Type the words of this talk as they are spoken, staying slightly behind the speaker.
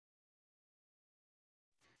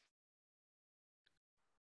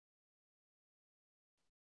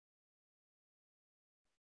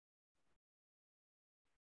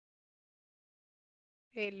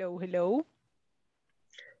Hello, hello.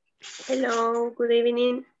 Hello, good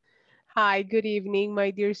evening. Hi, good evening,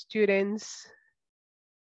 my dear students.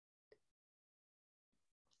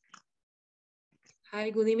 Hi,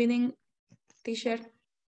 good evening, teacher.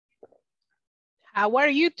 How are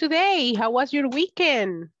you today? How was your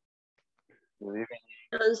weekend?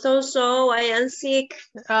 And so I am sick.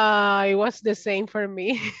 It was the same for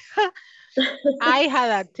me. I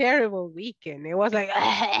had a terrible weekend. It was like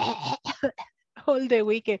all the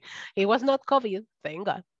weekend. It was not COVID, thank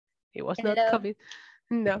God. It was not Hello. COVID.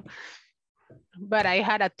 No. But I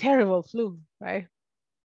had a terrible flu, right?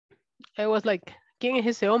 I was like, ¿quién es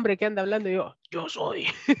ese hombre que anda hablando? Y yo soy.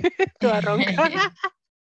 Toda ronca.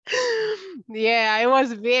 Yeah, I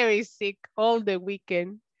was very sick all the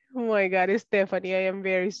weekend. Oh my God, Stephanie, I am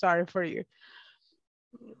very sorry for you.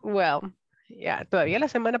 Well, yeah, todavía la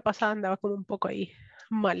semana pasada andaba como un poco ahí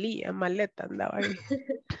maleta andaba ahí.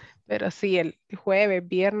 Pero sí, el jueves,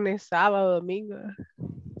 viernes, sábado, domingo.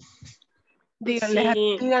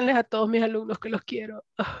 Díganles a todos mis alumnos que los quiero.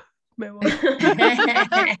 Me voy.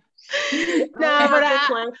 No, pero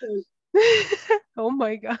oh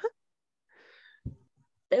my God.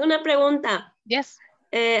 Tengo una pregunta. Yes.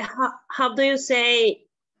 How do you say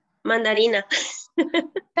mandarina?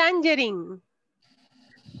 Tangerine.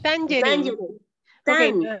 Tangerine. Tangerine.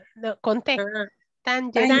 Okay, no, conté.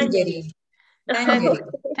 Tangerine. Tangerine.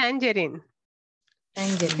 Tangerine.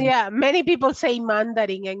 Yeah, many people say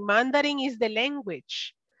Mandarin, and Mandarin is the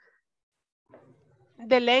language.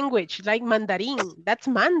 The language, like Mandarin, that's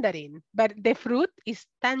Mandarin, but the fruit is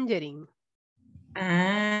tangerine.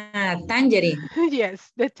 Ah, tangerine.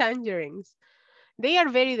 Yes, the tangerines. They are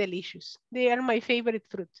very delicious. They are my favorite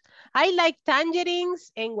fruits. I like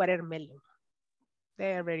tangerines and watermelon.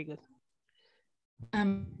 They are very good.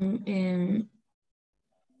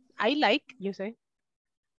 I like, you say?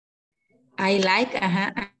 I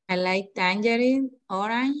like tangerine,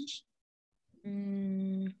 orange.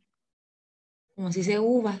 ¿Cómo se dice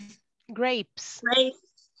uvas? Grapes.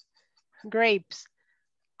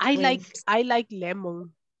 I like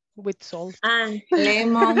lemon with salt.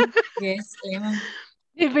 Lemon, yes, lemon.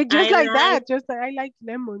 If it just like that, I like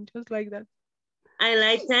lemon, just like that. I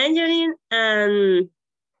like tangerine and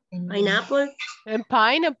pineapple. And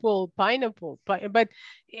pineapple. But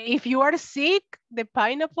if you are sick, the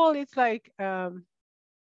pineapple, it's like, okay,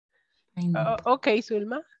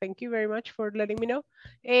 Zulma, thank you very much for letting me know.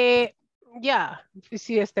 Yeah,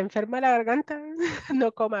 si está enferma la garganta,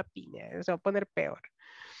 no coma piña, eso va a poner peor.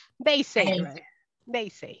 They say, right? They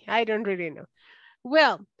say, I don't really know.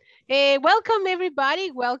 Well, welcome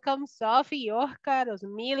everybody. Welcome Sophie, Oscar,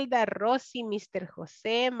 Osmilda, Rosy, Mr.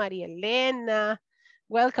 Jose, Maria Elena.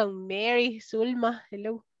 Welcome Mary, Zulma.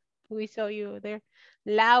 Hello, we saw you there.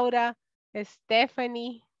 Laura,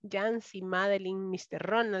 Stephanie, Jancy, Madeline, Mr.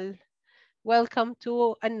 Ronald. Welcome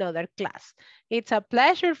to another class. It's a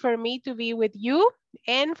pleasure for me to be with you,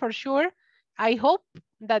 and for sure, I hope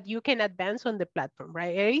that you can advance on the platform,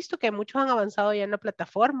 right? He visto que muchos han avanzado ya en la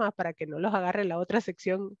plataforma para que no los agarre la otra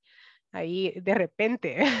sección ahí de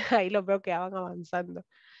repente. Ahí los veo que van avanzando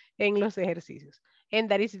en los ejercicios. And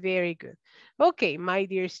that is very good. Okay, my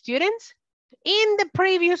dear students, in the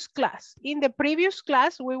previous class,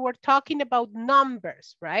 we were talking about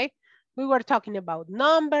numbers, right? We were talking about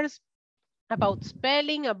numbers, about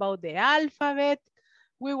spelling, about the alphabet.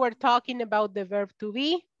 We were talking about the verb to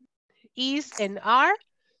be, is and are.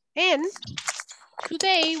 And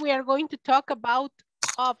today we are going to talk about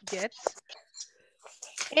objects.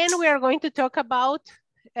 And we are going to talk about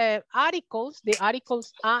articles, the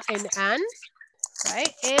articles a and an,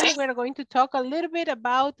 right? And we're going to talk a little bit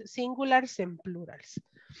about singulars and plurals.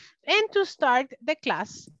 And to start the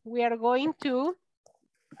class, we are going to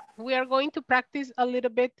practice a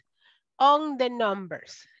little bit on the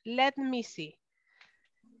numbers. Let me see.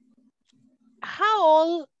 How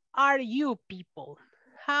old are you people?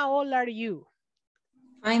 How old are you?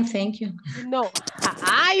 Fine, thank you. No,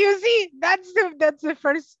 you see, that's the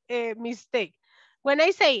first mistake. When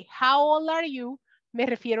I say how old are you, me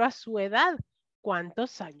refiero a su edad.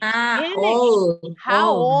 ¿Cuántos años tiene? Old.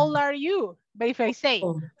 How old are you? But if I say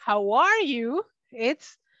how are you,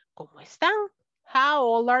 it's ¿cómo están? How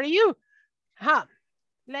old are you?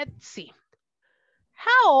 Let's see.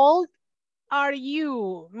 How old are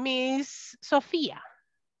you, Miss Sophia?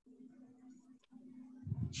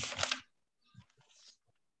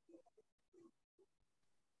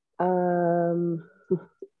 Um,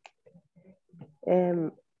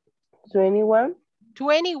 21.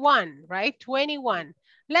 21, right? 21.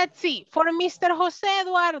 Let's see. For Mr. Jose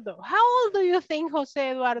Eduardo, how old do you think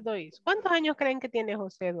Jose Eduardo is? ¿Cuántos años creen que tiene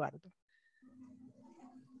Jose Eduardo?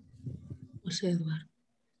 Jose Eduardo.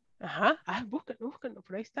 Ajá. Ah, búsquenlo, búsquenlo.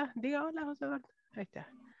 Por ahí está. Diga hola, José Eduardo. Ahí está.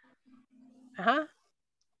 Ajá.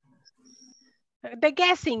 The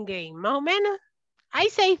guessing game, más o menos. I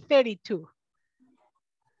say 32.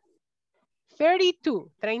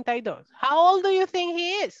 32. How old do you think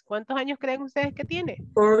he is? ¿Cuántos años creen ustedes que tiene?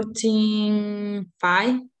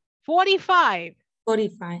 45. 45.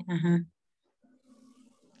 45, ajá.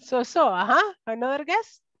 So, ajá. Another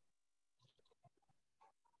guess.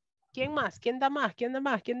 ¿Quién más? ¿Quién da más? ¿Quién da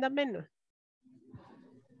más? ¿Quién da menos?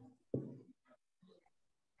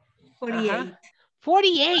 48. Ajá.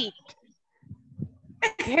 48.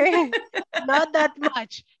 Okay. Not that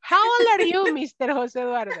much. How old are you, Mr. José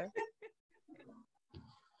Eduardo?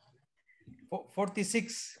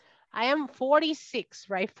 46. I am 46,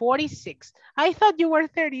 right? 46. I thought you were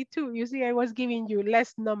 32. You see, I was giving you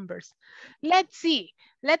less numbers. Let's see.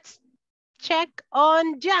 Let's check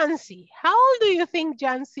on Jancy. How old do you think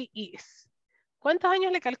Jancy is? ¿Cuántos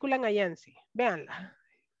años le calculan a Jancy? Véanla.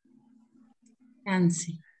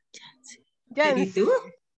 Jancy. 32?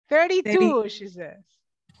 32, she says.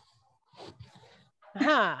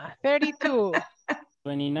 Ajá, 32.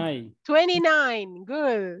 29. 29,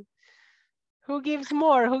 good. Who gives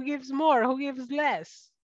more? Who gives more? Who gives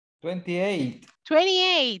less? 28.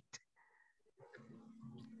 28.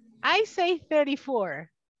 I say 34.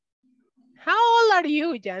 How old are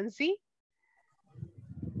you, Jancy?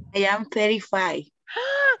 I am 35.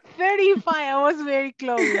 35, I was very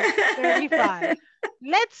close. 35.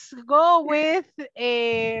 Let's go with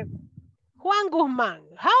Juan Guzman.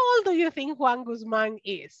 How old do you think Juan Guzman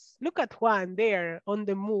is? Look at Juan there on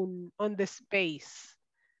the moon, on the space.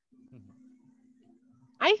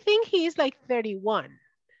 I think he is like 31.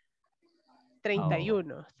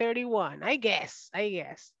 31, 31. I guess.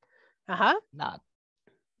 Ajá. Not.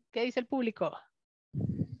 ¿Qué dice el público?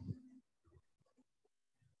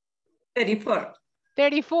 34.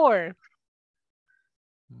 34.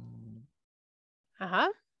 Ajá.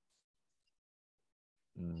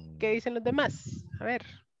 ¿Qué dicen los demás? A ver.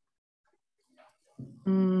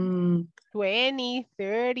 20,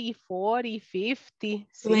 30, 40, 50,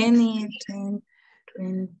 20, 60,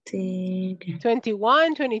 20.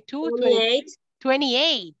 21, 22, 28.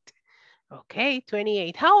 28. Okay,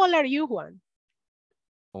 28. How old are you, Juan?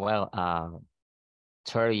 Well,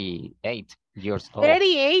 38 years old.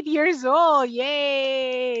 38 years old.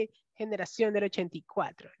 Yay. Generación del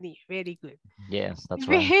 84. Very good. Yes, that's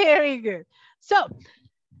right. Very good. So,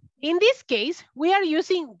 in this case, we are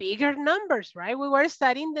using bigger numbers, right? We were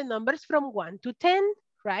studying the numbers from 1 to 10,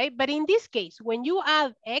 right? But in this case, when you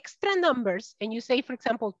add extra numbers and you say, for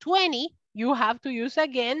example, 20, you have to use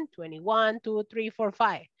again 21, 2, 3, 4,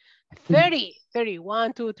 5. 30,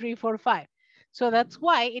 31, 2, 3, 4, 5. So that's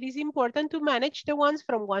why it is important to manage the ones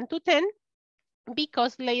from 1 to 10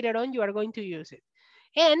 because later on you are going to use it.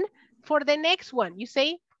 And for the next one, you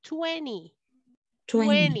say 20,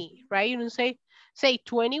 20, right? You don't say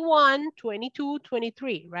 21, 22,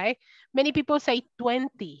 23, right? Many people say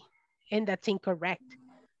 20 and that's incorrect,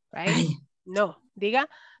 right? Ay. No, diga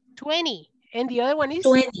 20. And the other one is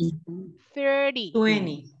 20. 30.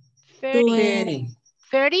 20. 30.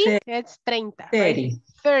 30, that's 30, 30. right?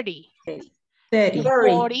 30. 30.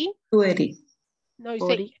 40. 20. No, you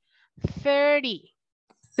 40. say 30.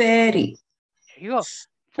 30. There you go.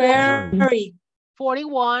 30.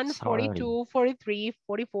 41, Sorry. 42, 43,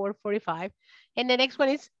 44, 45. And the next one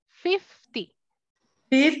is 50.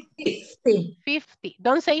 50. 50.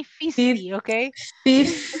 Don't say 50, okay?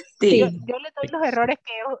 50. Yo le doy los errores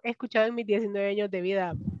que he escuchado en mis 19 años de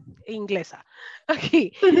vida inglesa.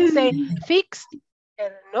 Aquí, say fixed.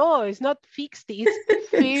 No, it's not 60, it's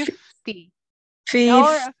 50.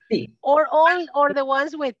 50. Or the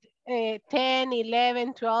ones with 10,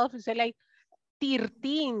 11, 12, say like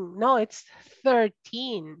 13. No, it's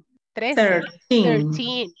 13. 13.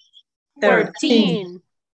 13. 14.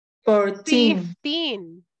 14.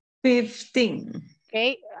 15. 15.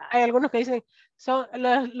 Okay. Hay algunos que dicen,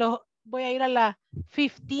 voy a ir a la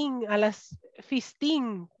 15, a las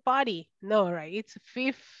 15 party. No, right? It's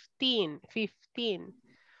 15. 15.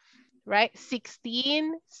 Right?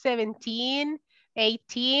 16, 17,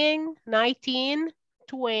 18, 19,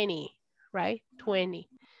 20. Right? 20.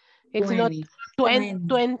 It's 20. not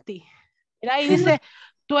 20. Mira, ahí dice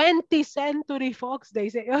 20th Century Fox. They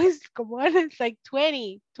say, oh, it's like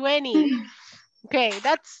 20. Okay,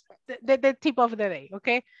 that's the tip of the day,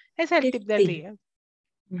 okay? Ese es el tip del día.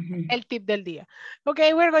 El tip del día.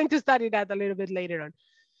 Okay, we're going to study that a little bit later on.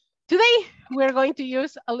 Today, we're going to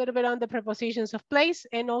use a little bit on the prepositions of place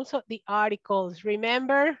and also the articles.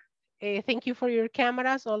 Remember, Thank you for your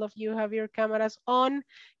cameras. All of you have your cameras on,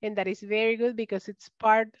 and that is very good because it's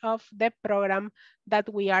part of the program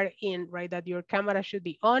that we are in, right? That your camera should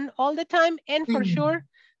be on all the time, and for sure,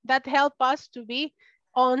 that help us to be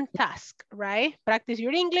on task, right? Practice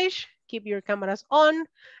your English, keep your cameras on,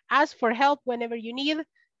 ask for help whenever you need,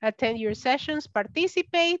 attend your sessions,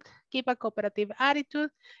 participate, keep a cooperative attitude,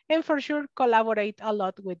 and for sure, collaborate a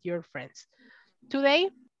lot with your friends. Today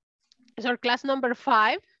is our class number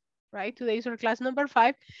 5, right? Today is our class number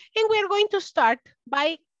 5, and we're going to start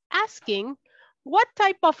by asking, what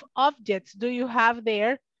type of objects do you have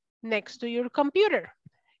there next to your computer?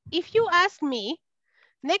 If you ask me,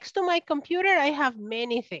 next to my computer, I have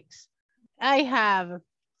many things. I have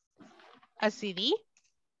a CD.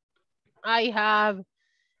 I have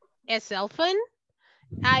a cell phone.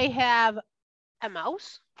 I have a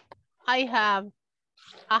mouse. I have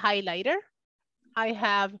a highlighter. I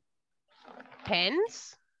have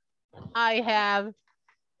pens. I have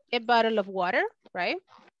a bottle of water, right?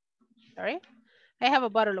 Sorry. I have a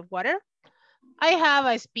bottle of water. I have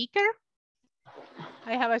a speaker.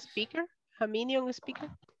 I have a speaker, a minion speaker.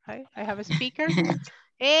 Right? I have a speaker.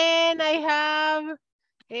 And I have,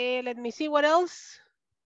 let me see what else.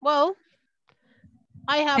 Well,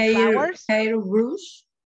 I have flowers. Hair brush.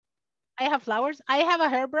 I have flowers. I have a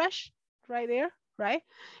hairbrush right there, right?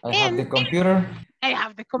 I have the computer. I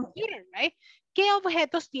have the computer, right? ¿Qué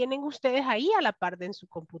objetos tienen ustedes ahí a la par de en su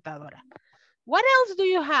computadora? What else do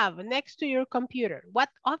you have next to your computer? What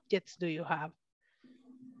objects do you have?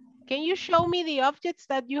 Can you show me the objects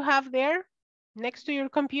that you have there next to your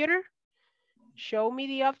computer? Show me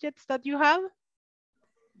the objects that you have.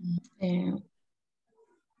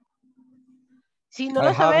 Si no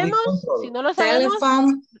lo sabemos,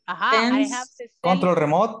 ajá, I have the same. Control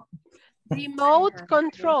remote. Remote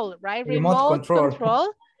control, right? Remote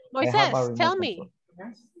control. Moisés, tell me.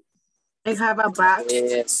 I have a bag.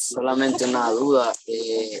 Solamente una duda.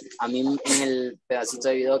 A mí en el pedacito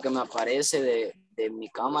de video que me aparece de mi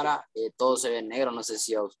cámara, todo se ve negro. No sé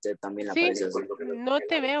si a usted también le aparece así. No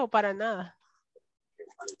te veo para nada.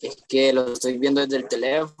 Es que lo estoy viendo desde el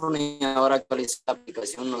teléfono y ahora actualicé la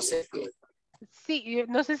aplicación, no sé qué. Sí,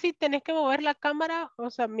 no sé si tenés que mover la cámara,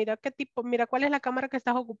 o sea, mira qué tipo, mira cuál es la cámara que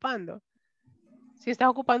estás ocupando. Si estás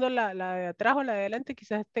ocupando la de atrás o la de adelante,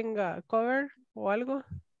 quizás tenga cover o algo.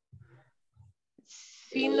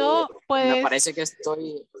 Si no, pues... Me parece que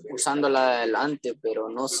estoy usando la de adelante, pero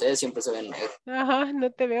no sé, siempre se ve negro. Ajá,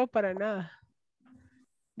 no te veo para nada.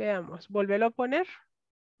 Veamos, volvelo a poner.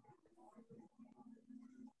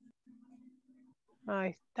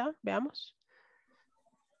 Ahí está, veamos.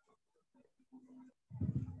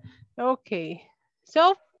 Okay,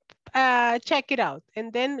 so check it out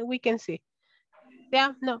and then we can see.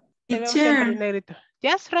 Yeah, no, te veo siempre negrito.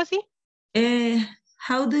 Yes, Rosie?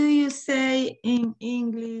 How do you say in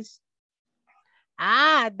English?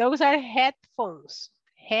 Those are headphones.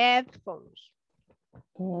 Headphones.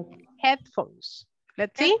 Headphones.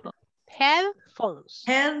 Let's see. Headphones.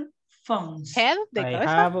 Headphones. Head de I cabeza.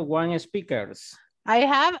 have one speakers. I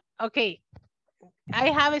have, okay. I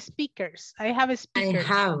have speakers. I have speakers.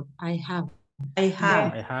 I have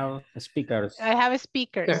Speakers. I have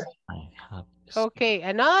speakers. I have. Okay,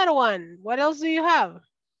 another one. What else do you have?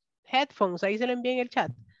 Headphones. Ahí se lo envié en el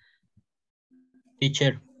chat.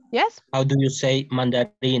 Teacher, Yes? how do you say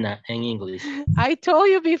mandarina in English? I told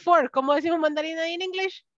you before. ¿Cómo decimos mandarina en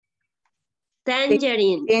English?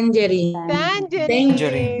 Tangerine. Tangerine.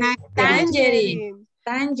 Tangerine. Tangerine.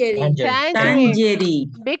 Tangerine. Tangerine.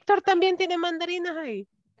 Tangerine. Víctor también tiene mandarinas ahí.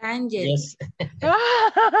 Tangerine. Yes.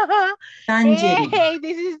 Tangerine. Hey,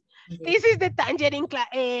 this is the tangerine class.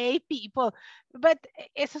 Hey, people. But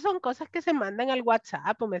esas son cosas que se mandan al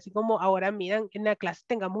WhatsApp, o así como ahora miran en la clase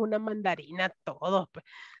tengamos una mandarina todos.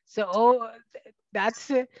 So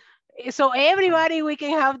that's so everybody we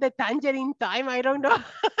can have the tangerine time. I don't know,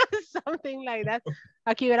 something like that.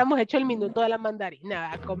 Aquí hubiéramos hecho el minuto de la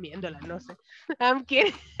mandarina, comiéndola, no sé. I'm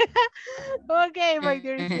kidding. Okay, my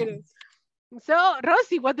dear students. So,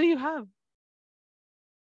 Rosie, what do you have?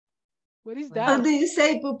 What is that? How do you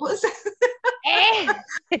say pupusas?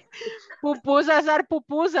 Pupusas are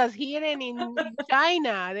pupusas here in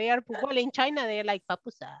China. They are, well, in China they're like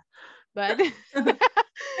papusa. But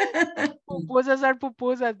pupusas are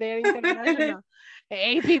pupusas. They're international.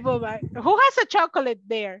 Hey, people, who has a chocolate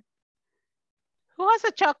there? Who has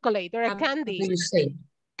a chocolate or a candy? What do you say?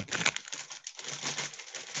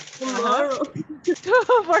 Tomorrow.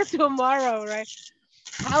 For tomorrow, right?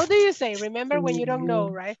 How do you say? Remember when you don't know,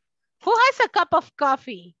 right? Who has a cup of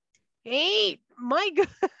coffee? Hey, my God.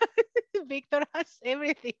 Victor has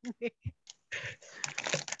everything.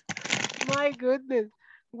 My goodness.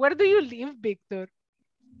 Where do you live, Victor?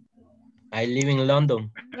 I live in London.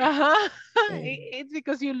 It's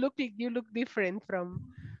because you look different from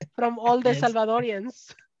all the Yes.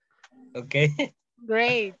 Salvadorians. Okay.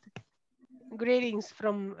 Great. Greetings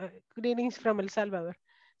from El Salvador.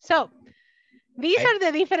 So these are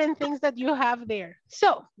the different things that you have there.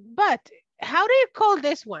 So, but how do you call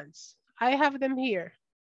these ones? I have them here.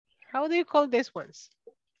 How do you call these ones?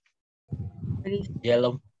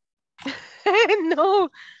 Yellow. No.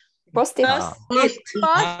 Post-it.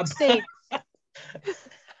 Post-it.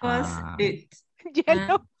 Post-it.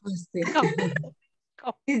 Yellow.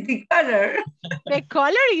 It's the color. The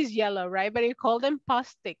color is yellow, right? But you call them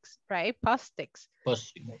post-its, right? Post-its.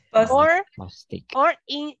 Or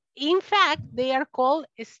in fact, they are called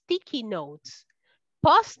sticky notes.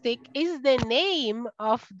 Post-it is the name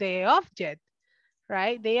of the object,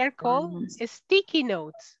 right? They are called sticky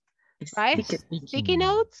notes, right? Sticky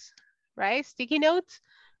notes, right? Sticky notes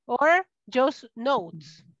or just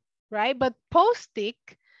notes, right? But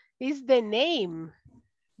post-it is the name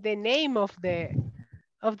of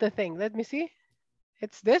the thing. Let me see.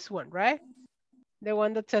 It's this one, right? The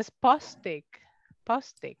one that says post-it.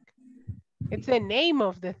 Post-it. It's the name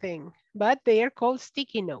of the thing, but they are called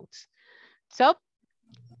sticky notes. So,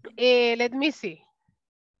 let me see.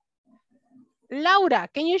 Laura,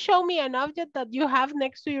 can you show me an object that you have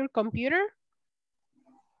next to your computer?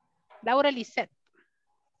 Laura Lisette.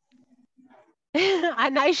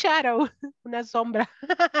 An eyeshadow, una sombra.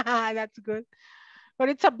 That's good. But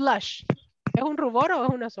it's a blush. ¿Es un rubor o es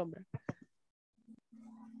una sombra?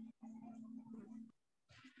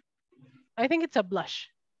 I think it's a blush.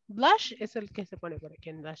 Blush es el que se pone por aquí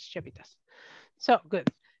en las chapitas. So, good.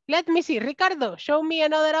 Let me see. Ricardo, show me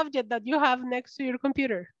another object that you have next to your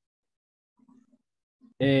computer.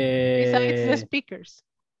 Besides the speakers.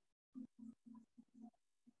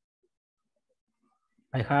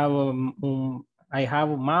 I have a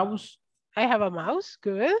mouse. I have a mouse.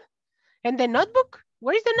 Good. And the notebook?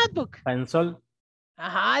 Where is the notebook? Pencil.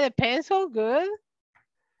 The pencil. Good.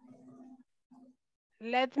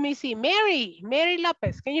 Let me see. Mary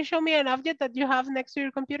Lopez, can you show me an object that you have next to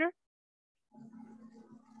your computer?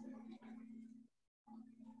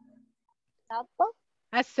 Cell phone.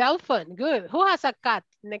 A cell phone. Good. Who has a cat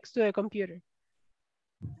next to the computer?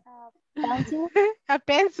 Pencil. A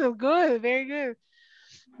pencil. Good. Very good.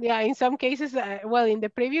 Yeah, in some cases, well, in the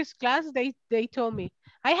previous class, they told me,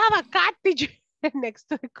 I have a cat teacher next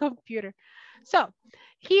to the computer. So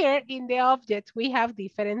here in the objects, we have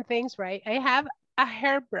different things, right? I have a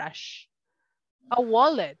hairbrush, a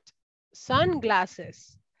wallet,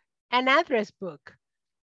 sunglasses, an address book,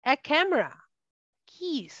 a camera,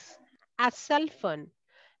 keys, a cell phone,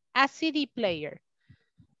 a CD player.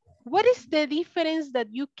 What is the difference that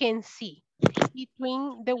you can see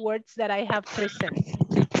between the words that I have presented?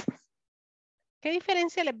 ¿Qué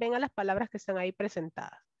diferencia les ven a las palabras que están ahí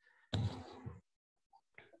presentadas?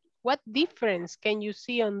 What difference can you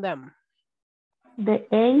see on them? The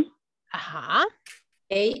A. Ajá.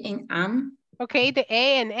 A and M. Okay, the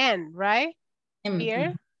A and N, right?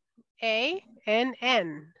 Here, A and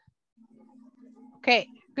N. Okay,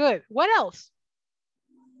 good. What else?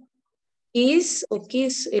 Is o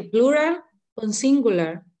kiss, plural on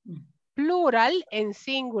singular. Plural and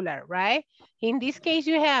singular, right? In this case,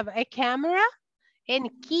 you have a camera and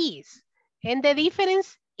keys. And the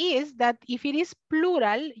difference is that if it is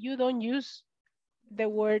plural, you don't use the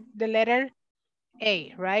letter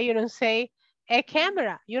A, right? You don't say a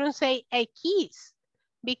camera. You don't say a keys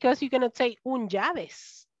because you cannot say un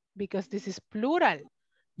llaves because this is plural,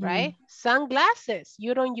 right? Sunglasses.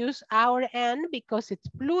 You don't use our N because it's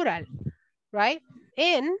plural, right?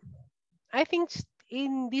 And I think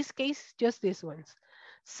in this case, just these ones.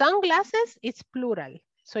 Sunglasses, it's plural.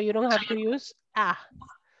 So you don't have to use a.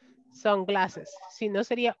 Sunglasses. Si no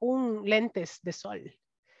sería un lentes de sol.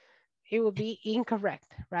 It would be incorrect,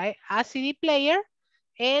 right? A CD player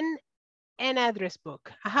and an address book.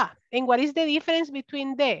 Aha. And what is the difference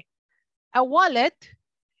between a wallet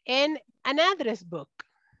and an address book?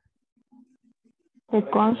 The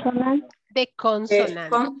consonant. The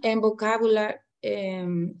consonant. En vocabulary.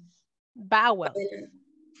 Vowel.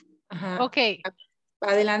 Ajá. Okay.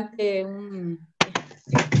 Adelante un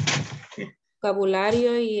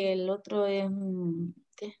vocabulario y el otro es un...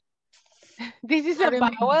 This is a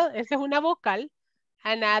vowel. Esa es una vocal.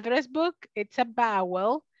 An address book, it's a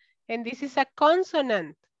vowel. And this is a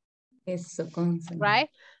consonant. Eso, consonant. Right?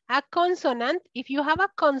 A consonant, if you have a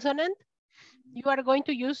consonant, you are going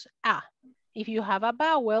to use a. If you have a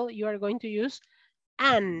vowel, you are going to use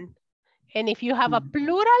an. And if you have a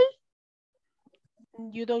plural,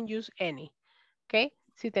 you don't use any. Okay?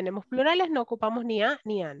 Si tenemos plurales, no ocupamos ni a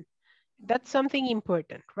ni an. That's something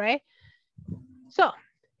important, right? So,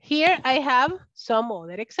 here I have some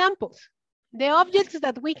other examples. The objects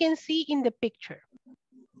that we can see in the picture.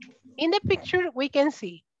 In the picture, we can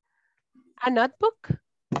see a notebook,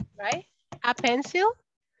 right? A pencil,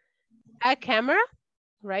 a camera,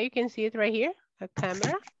 right? You can see it right here, a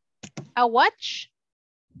camera, a watch.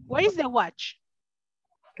 Where is the watch?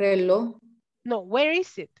 Reloj. No, where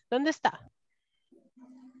is it? ¿Dónde está?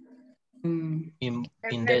 In El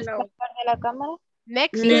the reloj. ¿De la cámara?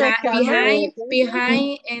 Next to the camera.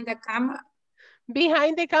 Behind in the camera.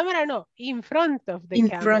 Behind the camera, no. In front of the In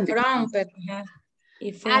camera. front.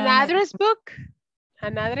 An address book.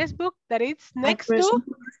 An address book that is next to.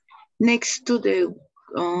 Next to the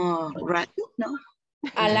radio, no?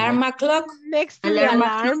 Alarm clock. Next to the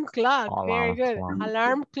alarm clock. Very Alarm good. clock.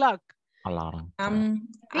 Alarm clock. Alarm.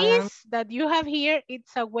 This that you have here,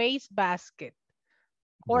 it's a waste basket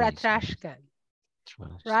or a Waste trash can,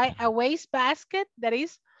 Trash right? can. A waste basket that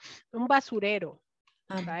is un basurero,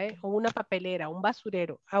 right? O una papelera, un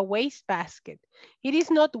basurero, a waste basket. It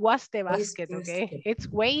is not waste basket, okay? It's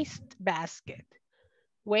waste basket.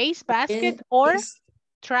 Waste basket or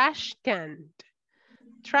trash can.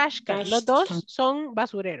 Trash can. Los dos son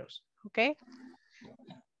basureros, ¿ok?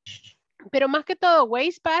 Pero más que todo,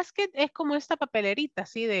 waste basket es como esta papelerita,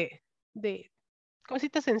 así de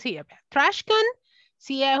cositas sencillas. Trash can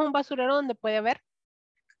sí es un basurero donde puede haber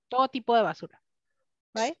todo tipo de basura,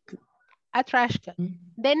 right? A trash can.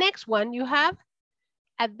 The next one, you have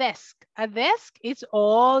a desk. A desk is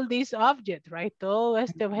all these objects, right? Todo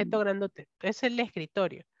este objeto grandote. Es el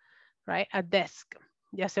escritorio, right? A desk.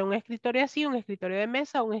 Ya sea un escritorio así, un escritorio de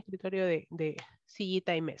mesa, un escritorio de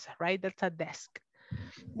sillita y mesa, right? That's a desk.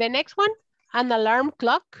 The next one, an alarm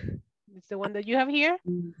clock. It's the one that you have here.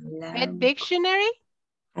 A dictionary.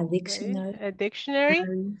 A dictionary. A dictionary.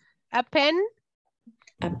 A pen.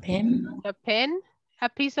 A pen. A pen. A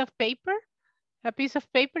piece of paper. A piece of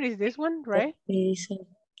paper is this one, right?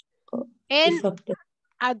 And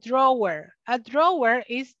a drawer. A drawer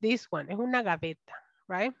is this one. Es una gaveta,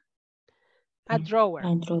 right? A drawer.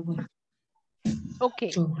 A drawer.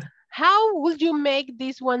 Okay. How would you make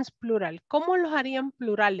these ones plural? ¿Cómo los harían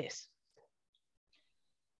plurales?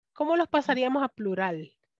 ¿Cómo los pasaríamos a plural?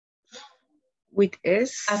 With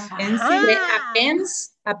S. A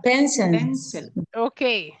pencil. A pencil.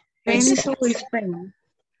 Okay. Pencil with pen.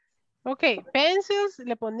 Ok, pencils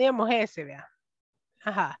le pondríamos ese, vea.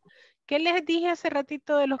 Ajá. ¿Qué les dije hace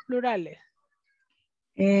ratito de los plurales?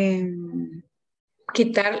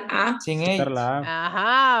 Quitar A. sin Quitar A. la A.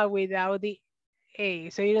 Ajá, without the A.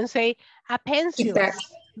 So you don't say a pencil Quitar.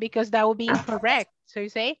 because that would be incorrect. So you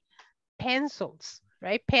say pencils,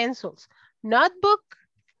 right? Pencils. Notebook,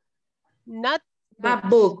 not A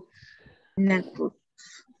book. Notebook.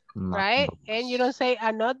 right? Notebooks. And you don't say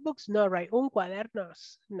a notebooks, no, right? Un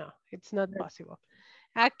cuadernos. No, it's not possible.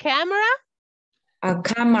 A camera, A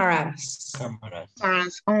cameras.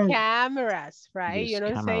 Cámaras. cameras, right? Yes, You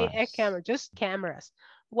don't say a cameras. camera, just cameras.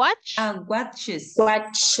 Watch. Watches.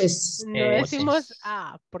 Watches. No decimos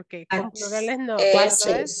A, porque con plurales no.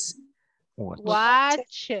 Watches. Watch.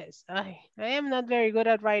 Watches. Ay, I am not very good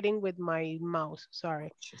at writing with my mouse,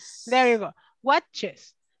 sorry. There you go.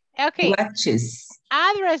 Watches. Okay, Watches.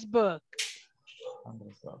 address book.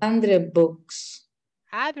 100 books.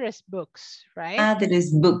 Address books, right? Address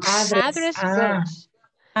books. Address books.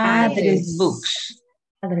 Address books.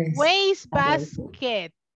 Address. Waste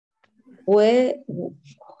basket. Way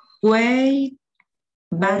Waste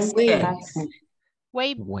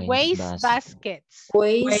Waste baskets.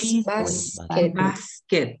 Waste basket.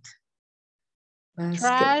 basket.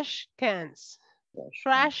 Trash cans.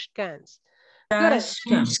 Trash cans. Trash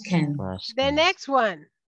can. Trash The cans. next one.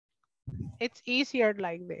 It's easier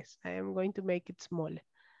like this. I am going to make it small.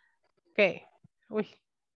 Okay. Uy,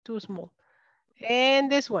 too small.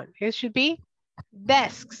 And this one, it should be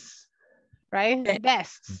desks, right?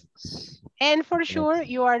 Desks. And for sure,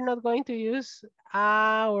 you are not going to use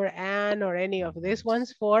a or an or any of these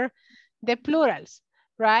ones for the plurals,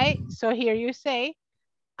 right? So here you say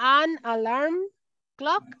an alarm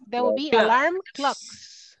clock. There will be alarm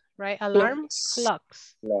clocks, right? Alarm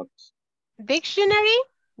clocks. Dictionary,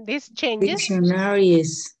 this changes.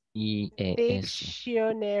 Dictionaries.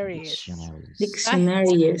 Dictionaries.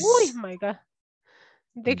 Dictionaries. Oh my God.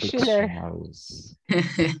 Dictionary. Dictionaries.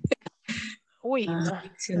 Uy, no.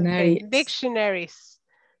 Dictionaries. Okay. Dictionaries,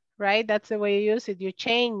 right? That's the way you use it. You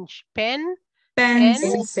change pen.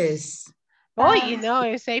 Pencils. Oh, you know,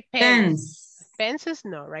 you say pens. Pens. Penses,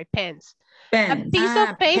 no, right? Pens. Pens. A piece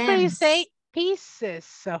of paper, you pens. say pieces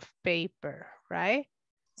of paper, right?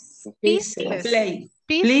 Pieces.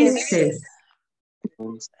 Pieces.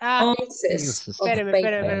 Ah, Pieces of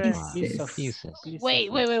espérame. Piece of Pieces.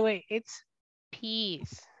 Wait. It's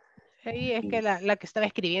piece. Ahí es que la que estaba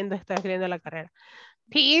escribiendo la carrera.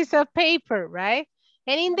 Piece of paper, right?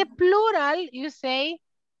 And in the plural, you say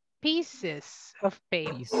pieces of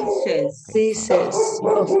paper. Pieces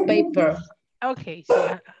of paper. Okay, sí,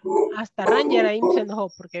 hasta Ranger ahí se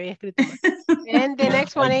enojó porque había escrito mal. And the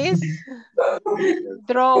next one is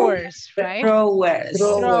drawers, right? Drawers.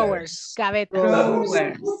 Gavetas.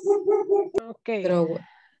 Drawers. Okay. Drawer.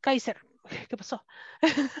 Kaiser, ¿qué pasó?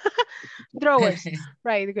 Drawers,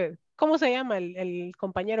 right, good. ¿Cómo se llama el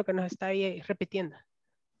compañero que nos está ahí repitiendo?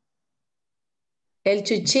 El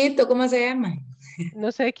chuchito, ¿cómo se llama?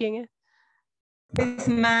 No sé quién es. Es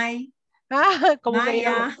my. Ah, ¿cómo se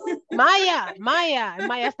llama? Maya.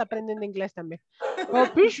 Maya está aprendiendo inglés también. Oh,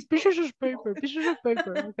 pieces of paper.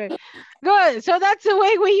 Okay. Good. So that's the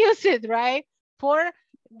way we use it, right? For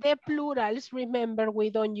the plurals, remember we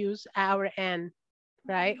don't use our and,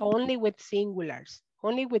 right? Only with singulars.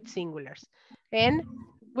 And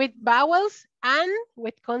with vowels and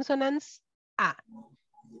with consonants, a.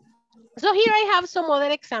 So here I have some other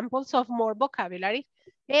examples of more vocabulary.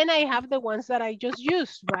 And I have the ones that I just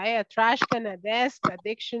used, right? A trash can, a desk, a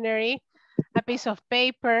dictionary, a piece of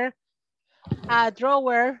paper, a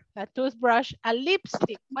drawer, a toothbrush, a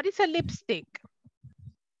lipstick. What is a lipstick?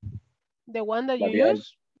 The one that you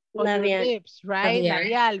use on your lips, right?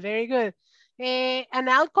 Labial, very good. An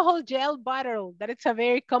alcohol gel bottle. That is a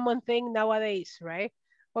very common thing nowadays, right?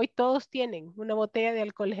 Hoy todos tienen una botella de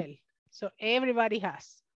alcohol gel. So everybody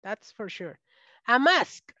has, that's for sure. A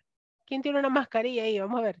mask. ¿Quién tiene una mascarilla ahí?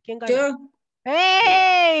 Vamos a ver, ¿quién gana? Yo.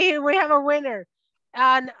 Hey, we have a winner.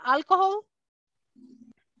 An alcohol,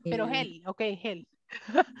 pero gel, okay, gel.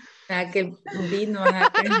 Que vino.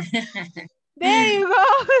 There you go.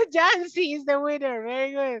 Jancy is the winner.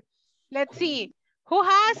 Very good. Let's see. Who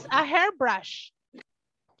has a hairbrush?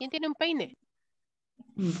 ¿Quién tiene un peine?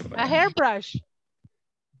 A hairbrush.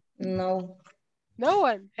 No. No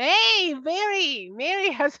one. Hey, Mary. Mary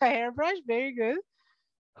has a hairbrush. Very good.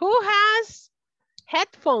 Who has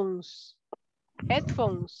headphones?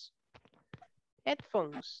 Headphones.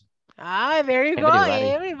 Ah, there you go.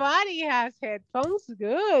 Everybody has headphones.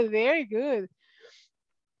 Good. Very good.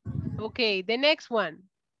 Okay, the next one.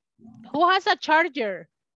 Who has a charger?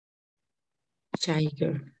 A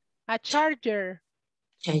charger.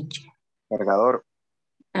 Cargador.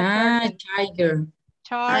 Tiger.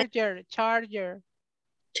 Charger.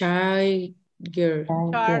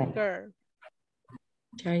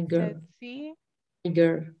 Let's see.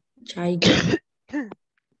 Tiger.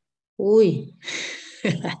 Uy.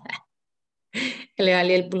 Le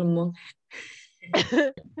valía el pulmón.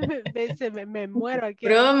 me muero aquí.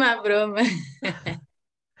 Broma.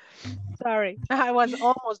 Sorry, I was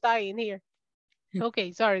almost dying here.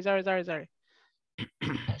 Okay, sorry.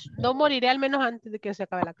 No moriré al menos antes de que se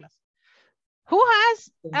acabe la clase. Who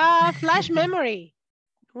has a flash memory?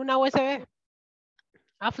 Una USB.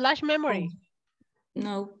 A flash memory.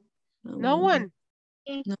 No. No one.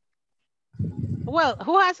 No. Well,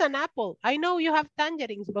 who has an apple? I know you have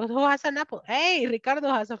tangerines, but who has an apple? Hey, Ricardo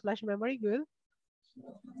has a flash memory. Good.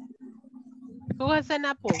 Who has an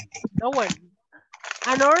apple? No one.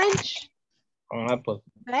 An orange? An apple.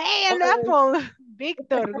 Hey, an apple.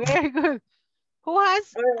 Victor, very good. Who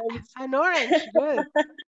has an orange? Good.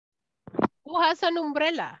 Who has an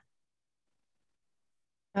umbrella?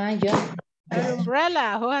 Yo. An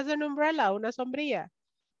umbrella. Who has an umbrella? Una sombrilla.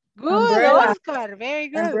 Good, Umbrella. Oscar. Very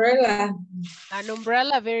good. Umbrella. An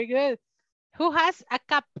umbrella. Very good. Who has a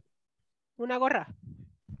cap? Una gorra.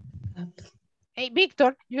 Hey,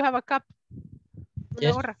 Victor, you have a cap.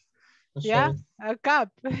 Una gorra. Yeah, a cap.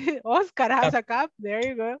 Oscar has a cap. There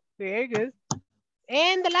you go. Very good.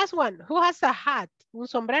 And the last one. Who has a hat? Un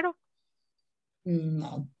sombrero?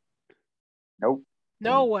 No. Nope.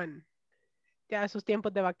 No one. Ya sus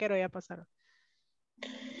tiempos de vaquero ya pasaron.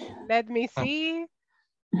 Let me see.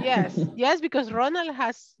 Yes, because Ronald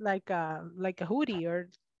has like a hoodie or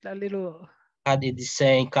a little. I did the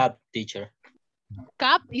same cap, teacher.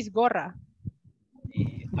 Cap is gorra.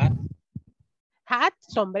 Hat,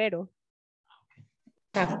 sombrero.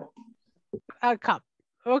 A cap.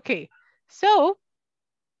 Okay. So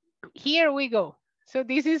here we go. So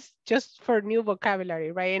this is just for new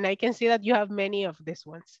vocabulary, right? And I can see that you have many of these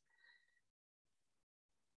ones.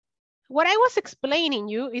 What I was explaining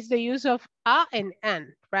you is the use of a and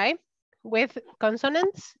an, right? With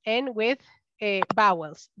consonants and with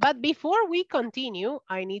vowels. But before we continue,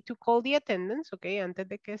 I need to call the attendance, okay? Antes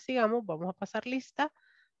de que sigamos, vamos a pasar lista.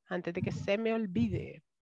 Antes de que se me olvide.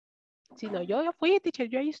 Si no, yo ya fui, teacher,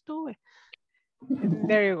 yo ahí estuve.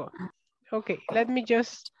 There you go. Okay, let me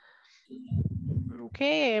just,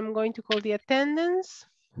 okay, I'm going to call the attendance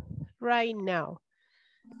right now.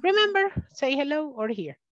 Remember, say hello or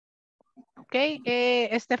here. Okay,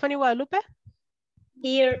 Stephanie Guadalupe.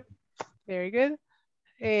 Here. Very good.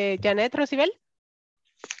 Janet Rosibel.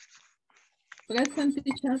 Present,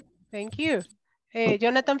 teacher. Thank you.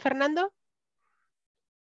 Jonathan Fernando.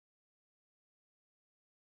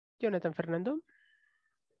 Jonathan Fernando.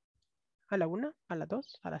 A la 1, a las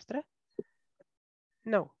 2, a las 3.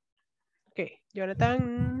 No. Okay,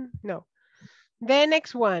 Jonathan, no. The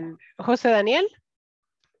next one, José Daniel.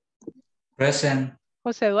 Present.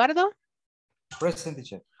 José Eduardo. Present,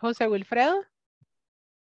 teacher. José Wilfredo.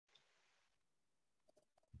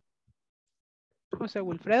 José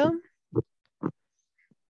Wilfredo.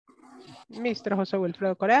 Mr. José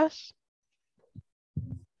Wilfredo Coreas.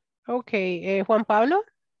 Ok, Juan Pablo.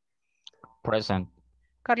 Present.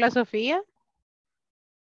 Carla Sofía.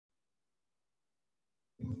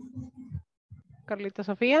 Carlita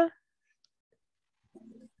Sofía.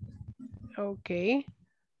 Ok.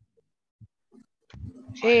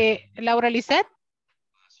 Laura Lisette.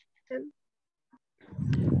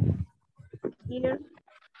 Here.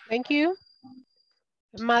 Thank you.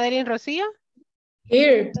 Madeline Rocío.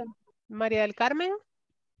 Here. María del Carmen.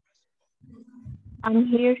 I'm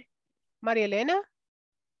here. María Elena.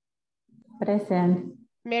 Present.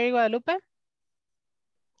 Mary Guadalupe.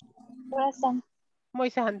 Present.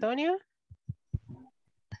 Moisés Antonio.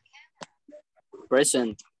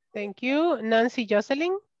 Present. Thank you. Nancy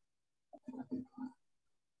Jocelyn.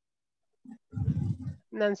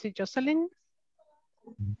 Nancy Jocelyn.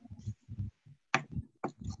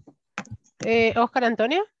 Oscar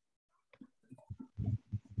Antonio.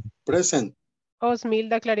 Present.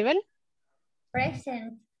 Osmilda Claribel.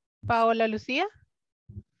 Present. Paola Lucía.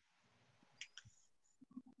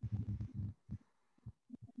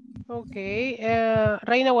 Ok.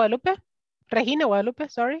 Reina Guadalupe. Regina Guadalupe,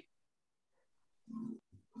 sorry.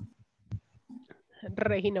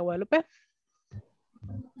 Regina Guadalupe.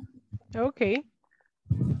 Ok.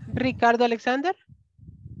 Ricardo Alexander.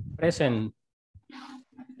 Present.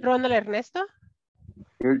 Ronald Ernesto.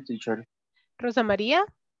 Here, teacher. Rosa María.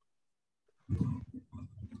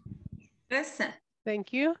 Present.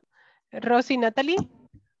 Thank you. Rosy Natalie.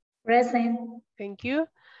 Present. Thank you.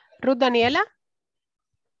 Ruth Daniela.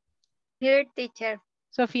 Here, teacher.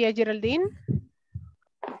 Sofía Geraldine.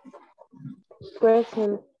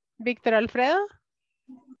 Present. Víctor Alfredo.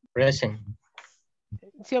 Present.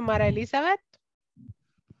 Xiomara Elizabeth.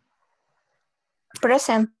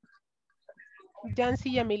 Present.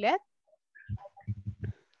 Jancy Yamilet.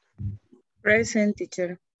 Present,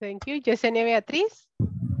 teacher. Thank you. Yesenia Beatriz.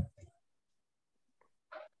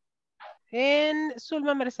 And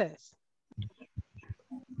Zulma Mercedes.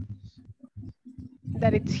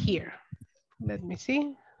 That it's here. Let me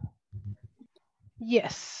see.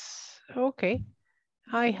 Yes. Okay.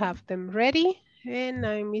 I have them ready. And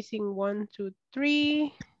I'm missing 1, 2,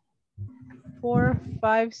 3, 4,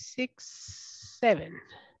 5, 6, 7.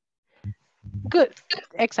 Good.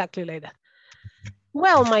 Exactly like that.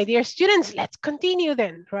 Well, my dear students, let's continue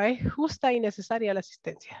then, right? Justa y necesaria la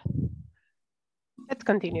asistencia. Let's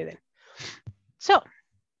continue then. So,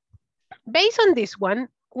 based on this one,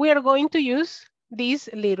 we are going to use this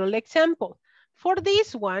little example. For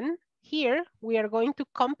this one here, we are going to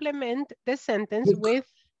complement the sentence with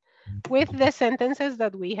the sentences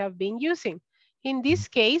that we have been using. In this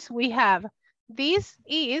case, we have this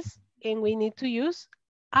is, and we need to use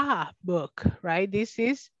a book, right? This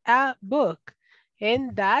is a book.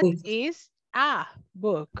 And that is a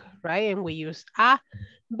book, right? And we use a,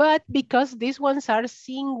 but because these ones are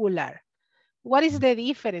singular, what is the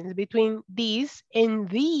difference between these and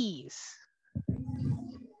these?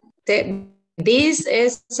 This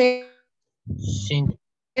is Sin.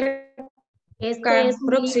 Este es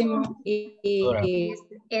próximo Ahora. y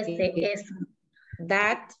Este es.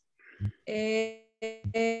 that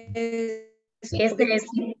Estos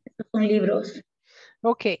son libros.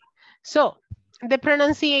 Okay, so the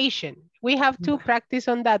pronunciation, we have to practice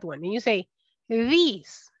on that one. And you say,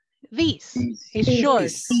 these is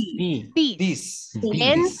short. These.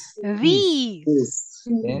 And these.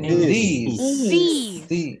 And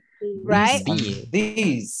These. Right?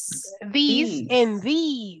 These. These and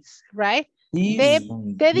these, right? These.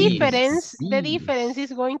 The difference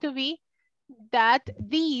is going to be that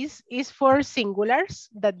these is for singulars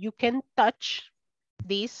that you can touch.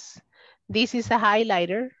 This is a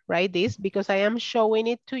highlighter, right? This, because I am showing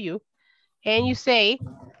it to you. And you say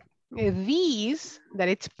these, that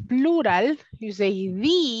it's plural. You say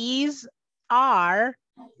these are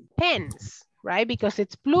pens. right? Because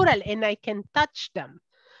it's plural and I can touch them.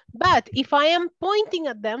 But if I am pointing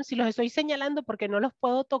at them, si los estoy señalando porque no los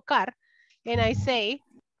puedo tocar, and I say,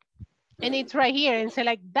 and it's right here, and say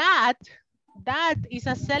like that is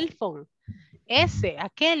a cell phone. Ese,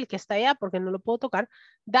 aquel que está allá porque no lo puedo tocar,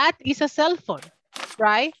 that is a cell phone,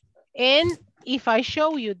 right? And if I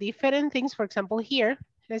show you different things, for example here,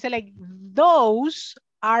 I say like, those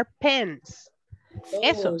are pens.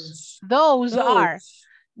 Esos, those are.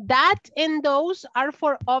 That and those are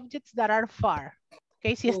for objects that are far.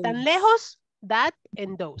 Okay, si están lejos, that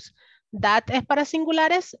and those. That es para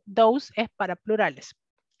singulares, those es para plurales.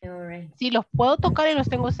 Alright. Si los puedo tocar y los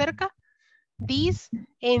tengo cerca, these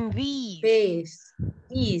and these. This and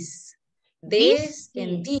these.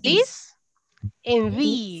 This and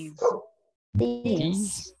these.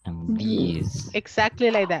 These and these. Exactly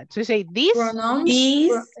like that. So you say this, Pronouns.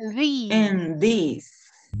 These and these.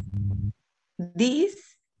 This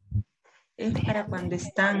es para cuando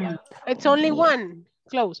están. it's only one.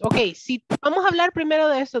 Close. Ok, si vamos a hablar primero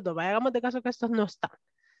de estos dos, hagamos de caso que estos no están.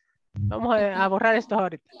 Vamos a borrar estos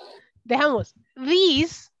ahorita. Dejamos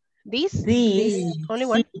these, only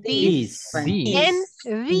one, these,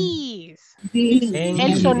 and these.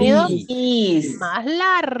 El sonido más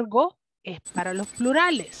largo es para los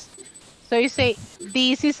plurales. So you say,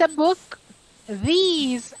 this is a book,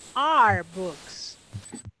 these are books.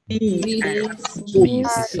 These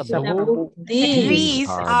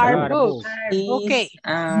are books. Okay.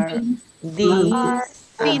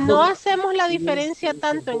 Si no hacemos la diferencia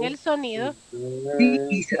tanto en el sonido,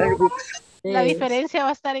 la diferencia va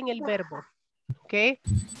a estar en el verbo. Okay.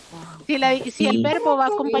 Si el verbo va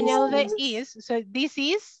acompañado de is, so this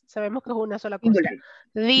is, sabemos que es una sola cosa.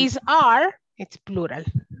 These are, it's plural.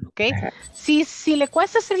 Okay. Si le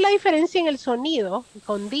cuesta hacer la diferencia en el sonido,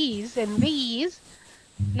 con these and these,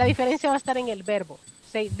 la diferencia va a estar en el verbo.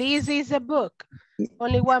 Say, this is a book.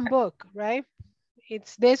 Only one book, right?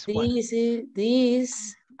 It's this one. This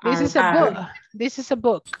is a book. This is a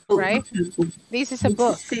book, right? This is a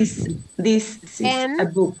book. This is a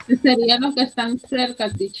book. Serían los que están cerca,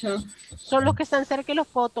 teacher. Son los que están cerca y los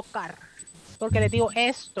puedo tocar. Porque les digo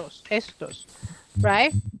estos,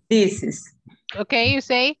 right? This is. Okay, you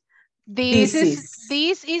say, this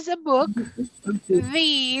is a book.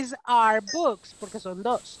 These are books, porque son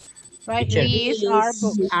dos, right? Teacher, These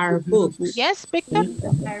are books. Yes, Victor?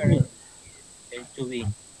 To be.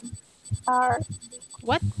 Are.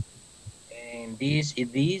 What? And this y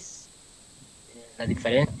this, la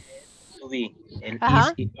diferencia es to be. El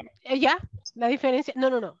Ajá. is y Ya, la diferencia,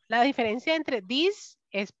 no. La diferencia entre this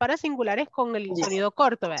es para singulares con el sonido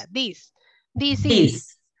corto, ¿verdad? This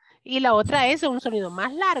is. Y la otra es un sonido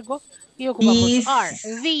más largo y ocupamos are.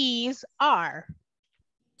 These are.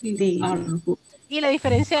 Y la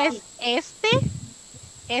diferencia es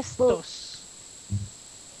estos.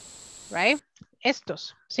 Right?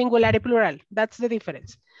 Estos, singular y plural. That's the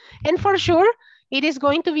difference. And for sure, it is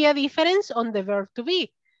going to be a difference on the verb to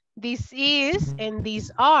be. This is and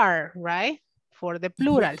these are, right? For the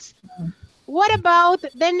plurals. What about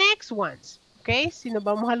the next ones? Okay, si nos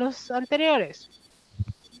vamos a los anteriores.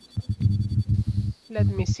 Let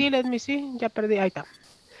me see. Ya perdí, ahí está.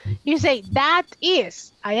 You say, that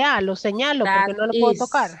is. Allá, lo señalo porque no lo puedo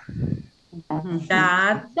tocar.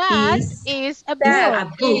 That is a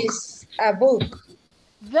book. A book.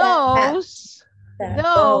 Those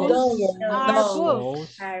are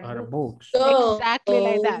books. books. Exactly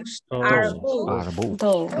like that. Are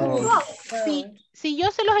books. Si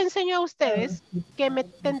yo se los enseño a ustedes, ¿qué me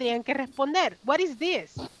tendrían que responder? What is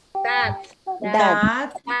this? That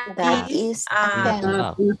is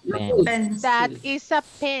a pen. That is a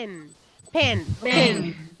pen. Pen.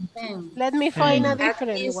 Let me find a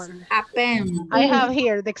different one. A pen. I have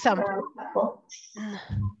here the example.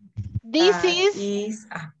 This is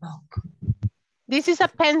a book. This is a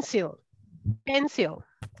pencil.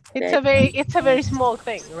 It's a very small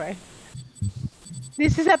thing, right?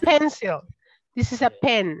 This is a pencil. This is a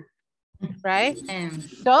pen, right?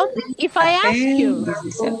 So, if I ask you,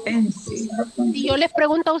 si yo les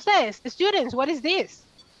pregunto a ustedes, students, what is this?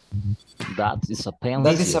 That is a pencil.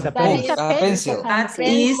 That is a pencil. That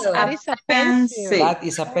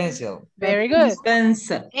is a pencil. Very good.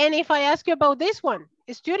 Pencil. And if I ask you about this one,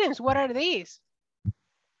 students, what are these?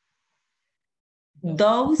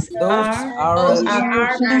 Those are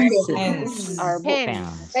pens. Pens. Our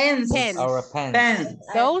pens.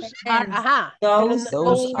 Those are, Those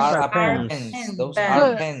are pens. Those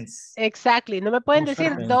are pens. Exactly. No me pueden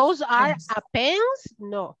decir those are a pens.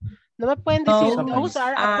 No. No me pueden decir those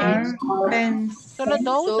are a pens. Solo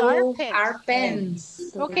those are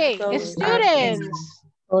pens. Okay, students.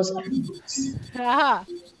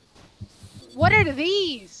 What are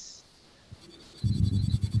these?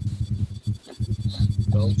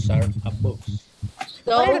 Those are books.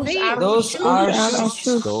 Those are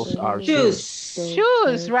shoes. Those are Shoes.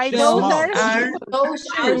 Shoes, right? Those are shoes. Those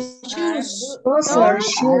are shoes. Those are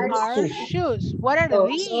shoes. What are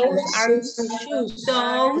these? Those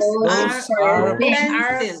are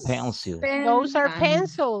pencils. pencils. Those are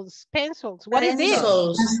pencils. Pencils. What is this?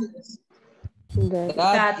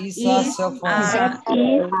 That is a cell phone.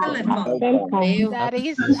 That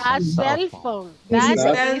is a cell phone. That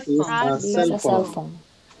is a cell phone.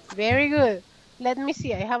 Very good. Let me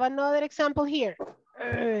see. I have another example here.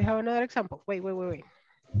 I have another example. Wait.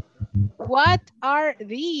 What are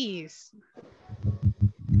these?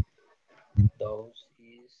 Those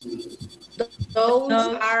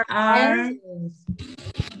are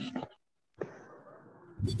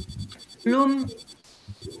bloom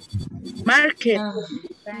market.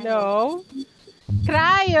 No.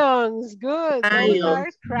 Crayons. Good. Those are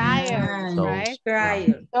crayons,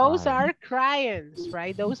 right? Those are crayons,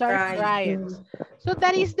 right? Those are crayons. So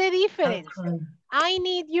that is the difference. I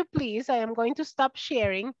need you, please. I am going to stop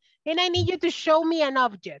sharing and I need you to show me an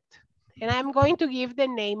object. And I'm going to give the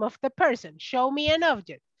name of the person. Show me an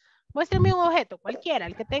object. Muéstrame un objeto, cualquiera,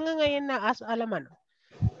 el que tengan ahí a la mano.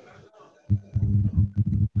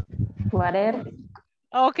 Whatever.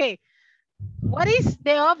 Okay. What is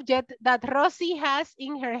the object that Rosy has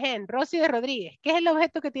in her hand? Rosy de Rodríguez. ¿Qué es el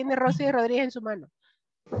objeto que tiene Rosy de Rodríguez en su mano?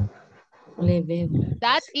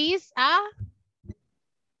 That is a...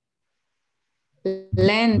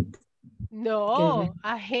 Length. No,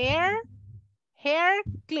 a hair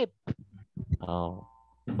clip. Oh.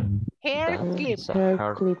 Hair clip.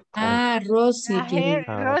 Rosy. Rosy de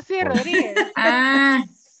Rodríguez.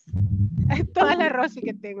 Toda la Rosy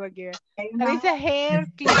que tengo aquí. Dice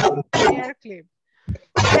hair clip. Hair clip.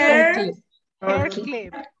 Hair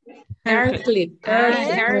clip. Hair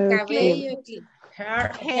clip.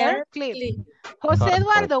 Hair clip. José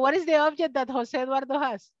Eduardo, what is the object that José Eduardo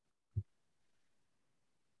has?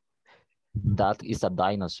 That is a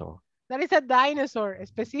dinosaur. That is a dinosaur.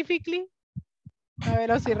 Specifically, a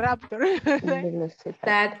velociraptor.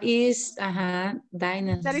 That is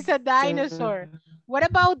dinosaur. That is a dinosaur. What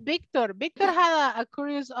about Victor? Victor had a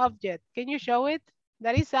curious object. Can you show it?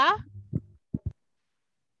 That is a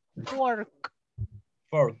fork.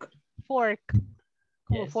 Como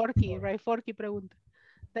yes. Forky, right? Forky pregunta.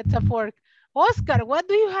 That's a fork. Oscar, what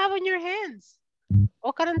do you have on your hands?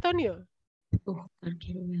 Oscar Antonio. Un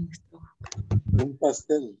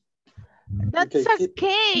pastel. That's a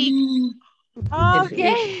cake.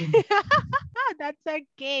 Okay. That's a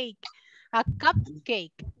cake. A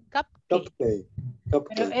cupcake. Cupcake.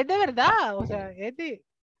 Pero es de verdad, o sea, es de...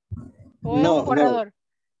 ¿O es un corredor?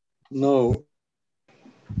 No.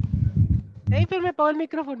 Hey, pero me apagó el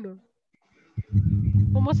micrófono.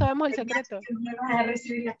 ¿Cómo sabemos el secreto? Vas a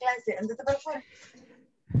recibir la clase. Ándate para afuera.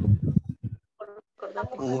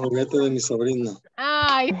 Un juguete de mi sobrina.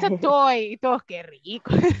 Ah, it's a toy. Todos, qué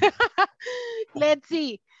rico. Let's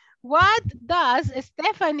see. What does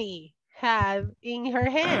Stephanie have in her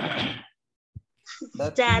hand?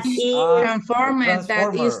 That is transformer.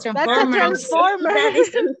 That is transformer. That's a transformer. That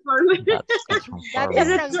is transformer. That's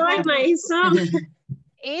a toy, my son.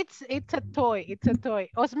 It's a toy. It's a toy.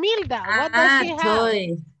 Osmilda, what does she have?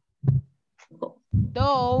 Toy.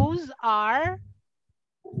 Those are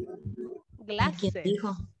glasses.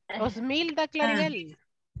 Osmilda Claribel.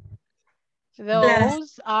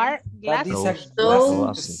 Those are glasses.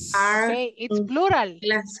 Those are. Okay, it's plural.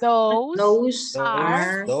 Those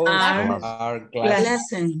are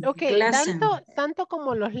glasses. Okay, tanto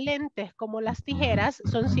como los lentes como las tijeras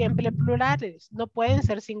son siempre plurales. No pueden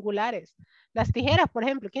ser singulares. Las tijeras, por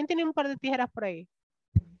ejemplo. ¿Quién tiene un par de tijeras por ahí?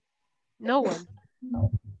 No one.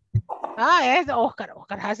 Ah, es Oscar.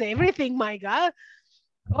 Oscar has everything, my God.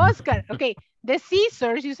 Oscar, okay. The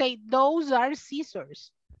scissors, you say, those are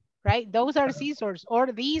scissors. Right? Those are scissors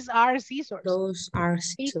or these are scissors. Those are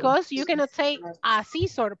scissors. Because you cannot say a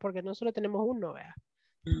scissor porque no solo tenemos uno, ¿verdad?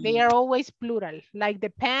 They are always plural, like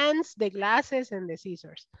the pens, the glasses, and the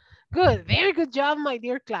scissors. Good, very good job, my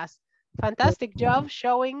dear class. Fantastic job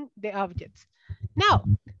showing the objects. Now,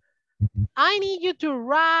 I need you to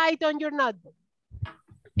write on your notebook.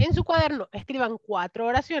 En su cuaderno, escriban 4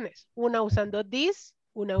 oraciones. Una usando this,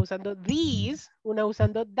 una usando these, una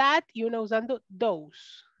usando that, y una usando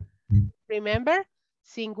those. Remember,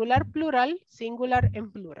 singular, plural, singular,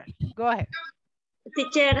 and plural. Go ahead.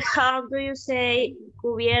 Teacher, how do you say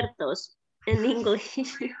cubiertos in English?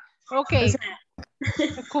 Okay. O sea,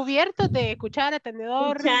 cubiertos de cuchara,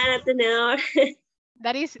 tenedor. Cuchara, tenedor.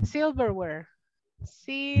 That is silverware.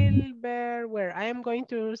 Silverware. I am going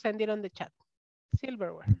to send it on the chat.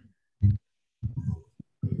 Silverware.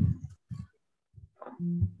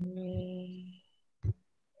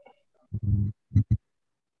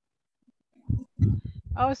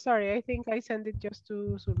 Oh, sorry. I think I sent it just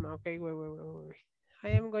to Zulma. Okay, wait. I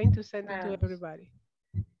am going to send it to everybody.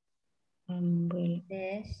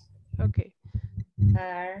 This Okay.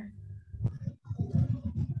 are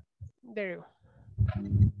There you go.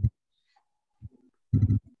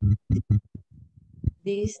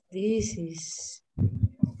 this is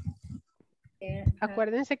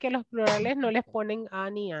Acuérdense que los plurales no les ponen a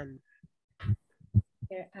ni an.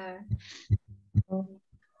 there are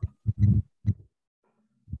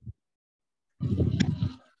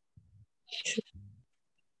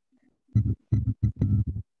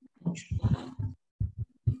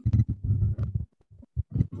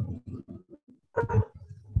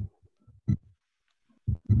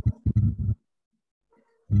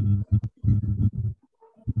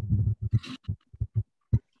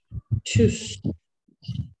shoes.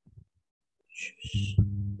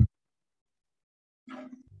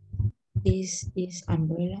 This is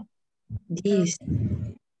umbrella. These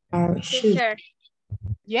are shoes. Teacher,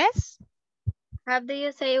 Yes, how do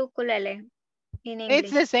you say ukulele in English?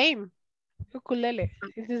 it's the same. Ukulele,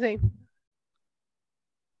 it's the same.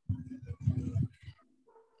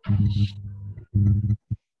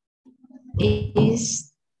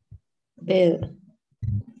 Is bell.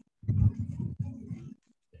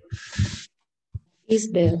 Is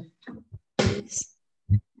bell.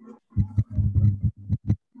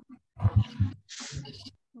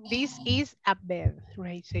 This is a bed,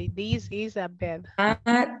 right? Say this is a bed.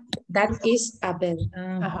 That is a bell.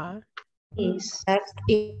 That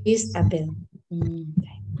is a bell.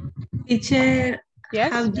 Teacher,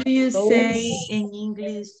 yes? How do you say in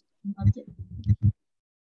English?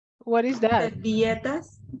 What is that?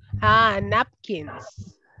 Servilletas.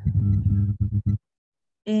 Napkins.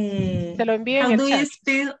 Se lo envío en How el do chat.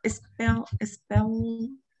 you spell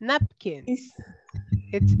Napkins.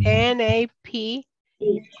 It's N-A-P-K-I-N-D.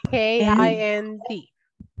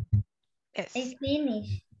 Yes. I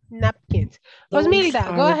finish. Napkins.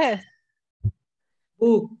 Osmilda, go ahead.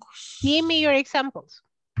 Books. Give me your examples.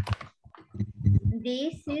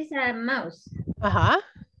 This is a mouse.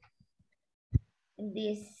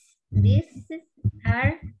 These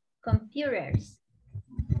are computers.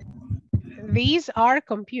 These are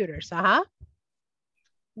computers.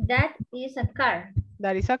 That is a car.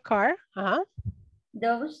 That is a car.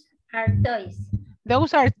 Those are toys.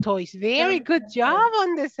 Those are toys. Very good job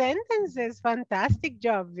on the sentences. Fantastic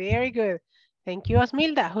job. Very good. Thank you,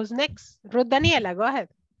 Osmilda. Who's next? Ruth Daniela, go ahead.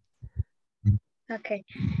 Okay.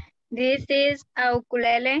 This is a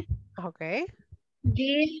ukulele. Okay.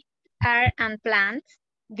 These are plants.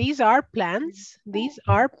 These are plants. These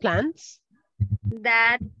are plants.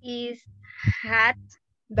 That is hat.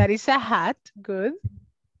 That is a hat. Good.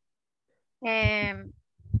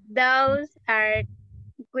 Those are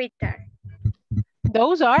guitar.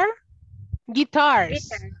 Those are guitars.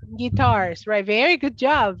 Guitars, right? Very good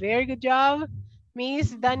job. Very good job,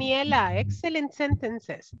 Miss Daniela. Excellent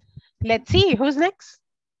sentences. Let's see, who's next?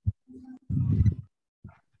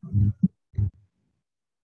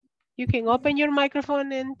 You can open your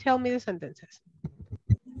microphone and tell me the sentences.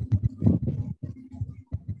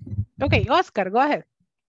 Okay, Oscar, go ahead.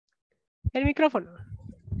 El micrófono.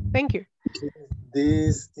 Thank you.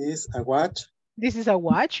 This is a watch. This is a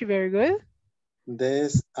watch. Very good.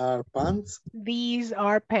 These are pants. These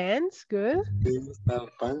are pants. Good. These are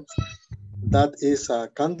pants. That is a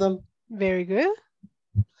candle. Very good.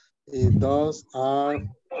 Those are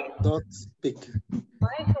toothpicks.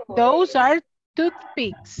 Those are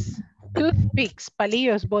toothpicks. Toothpicks,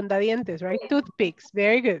 palillos, bondadientes, right? Toothpicks.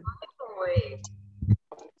 Very good.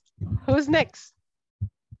 Who's next?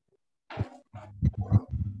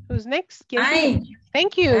 Who's next?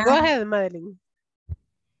 Thank you. Go ahead, Madeline.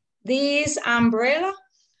 This umbrella.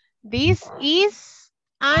 This is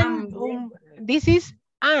this is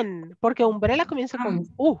an, porque umbrella comienza con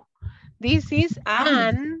U. This is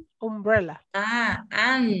an umbrella.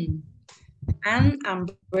 An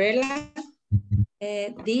umbrella.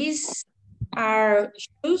 These are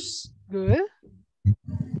shoes. Good.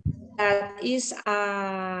 That is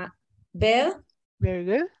a bell. Very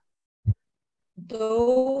good.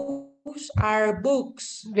 Those are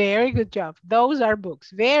books. Very good job. Those are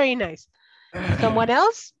books. Very nice. Someone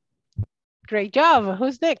else? Great job.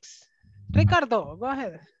 Who's next? Ricardo, go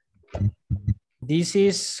ahead. This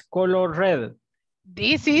is color red.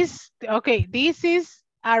 This is, okay, this is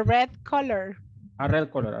a red color. A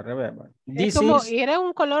red color, a red. This is... ¿Era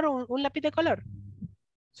un color, un lápiz de color?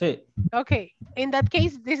 Sí. Okay, in that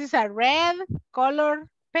case, this is a red color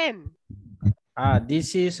pen.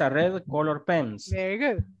 This is a red color pens. Very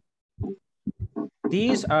good.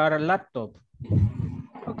 These are laptop.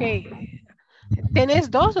 Ok. ¿Tenés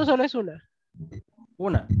dos o solo es una?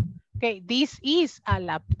 Una. Ok, this is a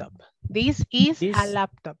laptop. This is a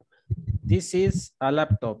laptop. This is a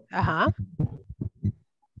laptop. Ajá.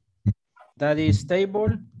 That is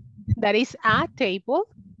table. That is a table.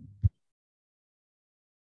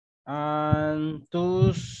 And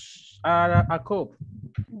those are a cup.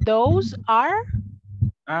 Those are?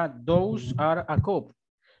 Those are a cup.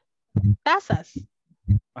 Tazas.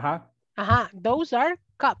 Ajá. Ajá, those are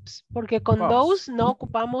cups. Porque con Cups. those no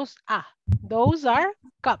ocupamos a. Those are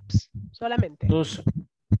cups. Solamente. Those.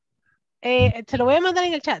 Se lo voy a mandar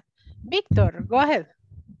en el chat. Víctor, go ahead.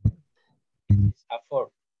 A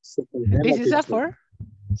four. This is a four.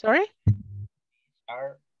 Sorry?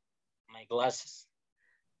 Are my glasses.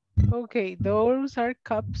 Okay, those are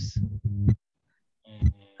cups.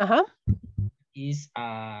 Ajá. Is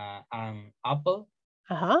an apple.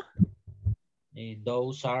 Ajá.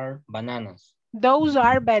 Those are bananas. Those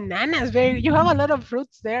are bananas. You have a lot of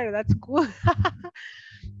fruits there. That's cool.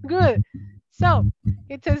 Good. So,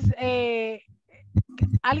 it says,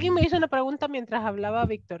 alguien me hizo una pregunta mientras hablaba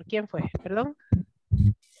Víctor. ¿Quién fue? Perdón.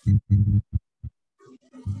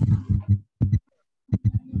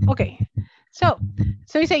 Okay. So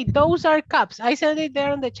you say, those are cups. I sent it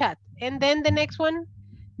there on the chat. And then the next one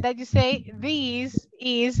that you say, this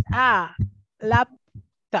is a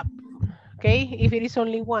laptop. Okay, if it is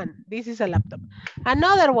only one, this is a laptop.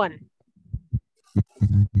 Another one.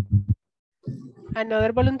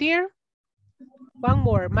 Another volunteer. One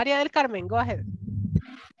more. Maria del Carmen, go ahead.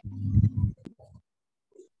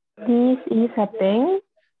 This is a pen.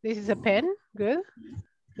 This is a pen. Good.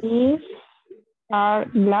 These are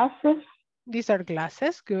glasses. These are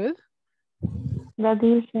glasses. Good. That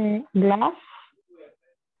is a glass.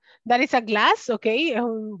 That is a glass. Okay, es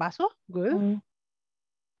un vaso. Good.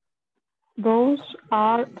 Those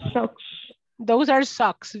are socks. Those are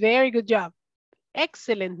socks. Very good job.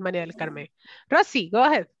 Excellent, Maria del Carmen. Rosy, go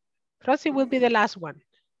ahead. Rosy will be the last one.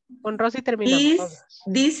 Con Rosy terminamos.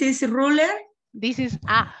 This is ruler. This is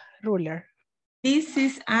a ruler. This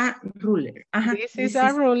is a ruler. This is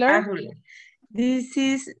a ruler. This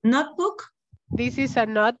is notebook. This is a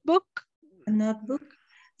notebook. A notebook.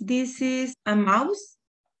 This is a mouse.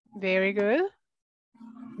 Very good.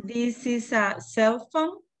 This is a cell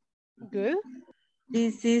phone. Good.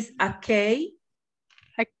 This is a key.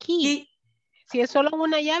 A key. Si es solo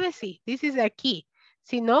una llave, sí. This is a key.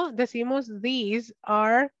 Si no, decimos these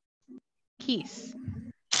are keys.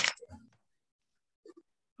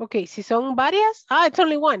 Okay, si son varias. It's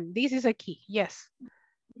only one. This is a key. Yes.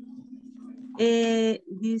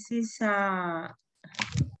 This is a...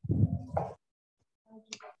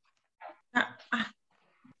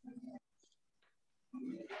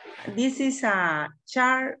 This is a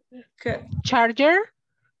charger. Charger.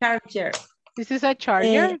 This is a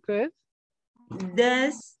charger. Good.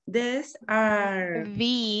 These are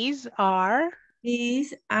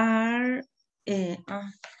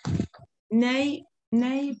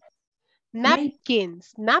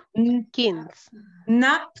napkins. Napkins.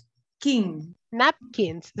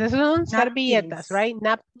 These son servilletas, right?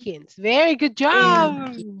 Napkins. Very good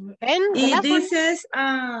job. And this is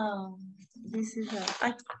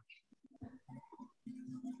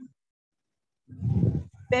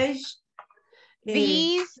page.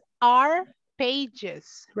 These are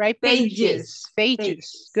pages, right? Pages.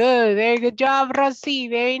 Good. Very good job, Rosie.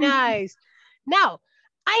 Very nice. Now,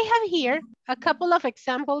 I have here a couple of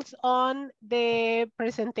examples on the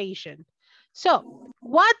presentation. So,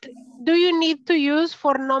 what do you need to use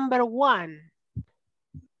for number one?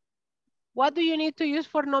 What do you need to use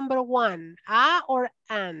for number one? A or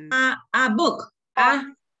an? A book.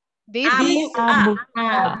 This is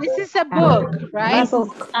a book, right?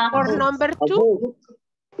 For number two.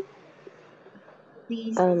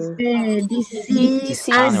 This is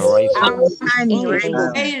an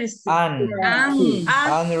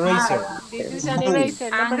eraser. This is an eraser.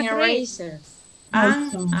 Number three.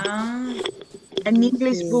 An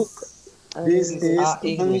English book. This is an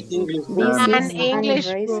English book. An English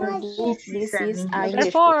book. This is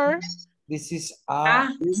Number four. This is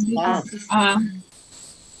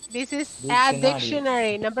This is a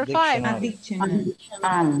dictionary. Number five. A dictionary.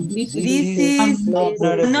 This is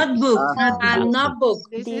a notebook. A notebook.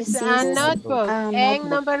 This is a notebook. And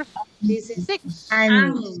number six. This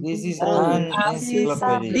is an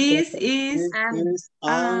encyclopedia. This is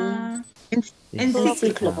an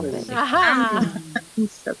encyclopedia. Ajá.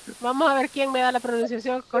 Vamos a ver quién me da la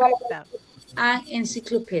pronunciación correcta. An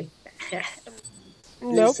encyclopedia.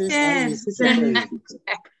 Nope.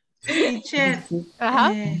 Teacher,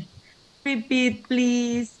 repeat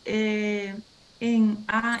please in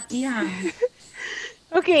Ian.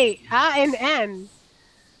 Okay, and an.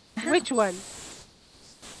 Which one?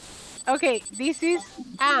 Okay, this is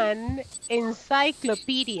an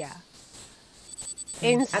encyclopedia.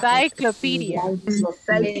 Encyclopedia.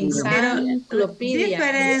 Encyclopedia.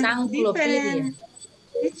 Different.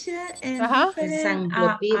 Teacher,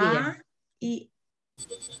 Encyclopedia.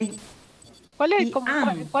 ¿Cuál es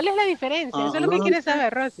la diferencia? Eso es lo que quiere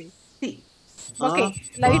saber, Rosy. Sí. Ok,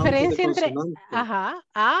 la diferencia entre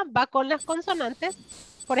A va con las consonantes.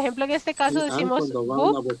 Por ejemplo, en este caso decimos cuando va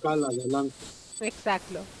book. una vocal adelante.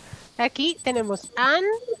 Exacto. Aquí tenemos an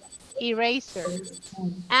eraser,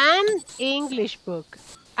 an English book,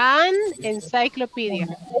 an encyclopedia.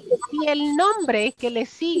 Y el nombre que le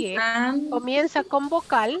sigue comienza con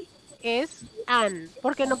vocal es an,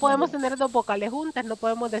 porque no podemos tener dos vocales juntas, no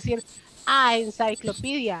podemos decir a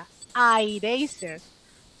encyclopedia, a eraser.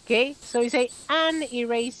 Okay, so we say an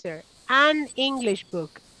eraser, an English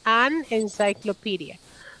book, an encyclopedia.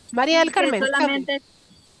 María del Carmen. Solamente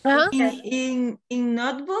in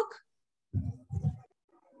notebook.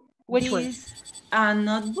 Which one? A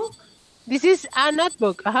notebook. This is a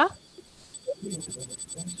notebook.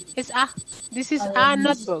 This is a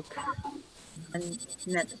notebook.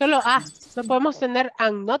 Solo A. No podemos tener a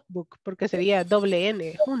notebook porque sería doble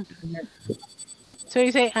N junto. So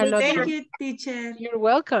you say a notebook. Thank you, teacher. You're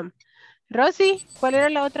welcome. Rosy, ¿cuál era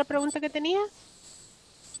la otra pregunta que tenía?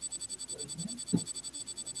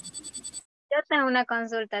 Yo tengo una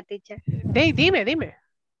consulta, teacher. Dime.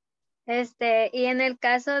 Y en el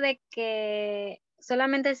caso de que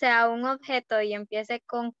solamente sea un objeto y empiece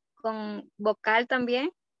con vocal también.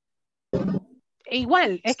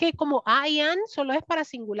 Igual, es que como a y an solo es para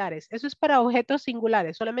singulares. Eso es para objetos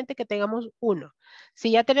singulares, solamente que tengamos uno.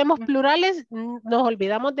 Si ya tenemos plurales, nos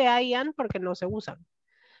olvidamos de a y an porque no se usan.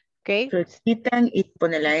 ¿Ok? Quitan y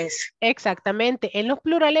ponen la S. Exactamente. En los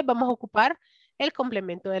plurales vamos a ocupar el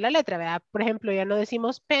complemento de la letra, ¿verdad? Por ejemplo, ya no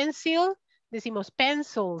decimos pencil, decimos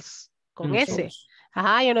pencils con S.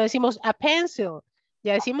 Ya no decimos a pencil.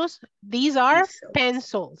 Ya decimos these are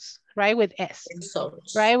pencils, right? With S.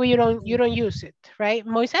 Pencils. Right? You don't use it, right?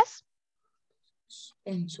 Moisés?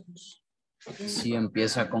 Pencils. Si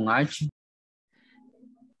empieza con H.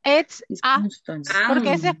 It's a.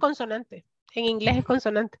 Porque ese es consonante. En inglés es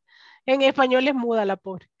consonante. En español es muda la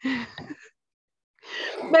pobre.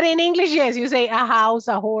 But in English, yes, you say a house,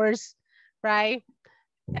 a horse, right?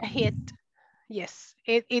 A hit. Yes,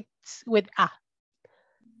 it's with a.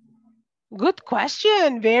 Good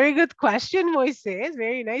question. Very good question, Moises.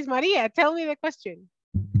 Very nice. Maria, tell me the question.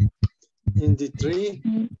 In the tree,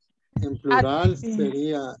 en plural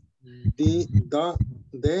sería these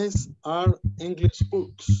are English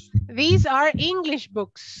books. These are English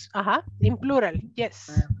books. In plural, yes.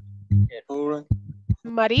 All right.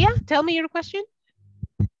 Maria, tell me your question.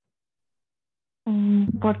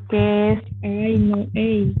 Porque es A y no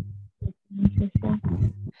A.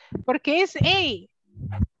 Porque es A.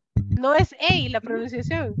 No es A la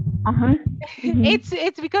pronunciación.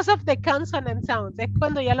 It's because of the consonant sounds. Es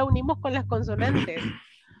cuando ya lo unimos con las consonantes.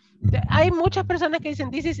 Hay muchas personas que dicen,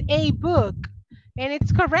 this is a book. And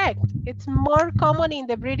it's correct. It's more common in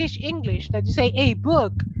the British English that you say a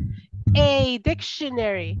book, a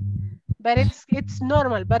dictionary. But it's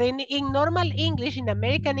normal. But in normal English, in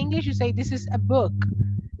American English, you say this is a book.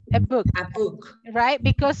 A book. A book. Right?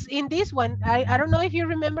 Because in this one, I don't know if you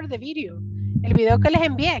remember the video. El video que les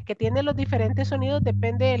envié, que tiene los diferentes sonidos,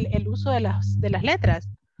 depende el uso de las letras.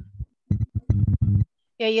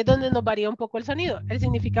 Y ahí es donde nos varía un poco el sonido. El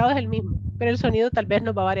significado es el mismo, pero el sonido tal vez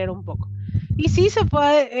nos va a variar un poco. Y sí se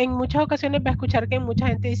puede, en muchas ocasiones va a escuchar que mucha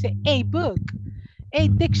gente dice a book, a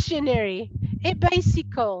dictionary, a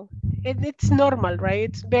bicycle. It's normal, right?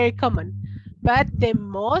 It's very common. But the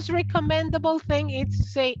most recommendable thing is to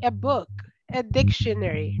say a book, a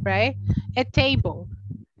dictionary, right? A table.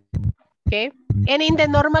 Okay? And in the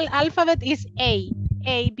normal alphabet is A,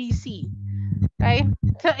 B, C. Right?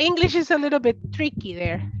 So English is a little bit tricky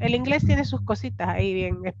there. El inglés tiene sus cositas ahí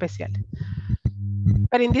bien especiales.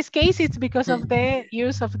 But in this case, it's because of the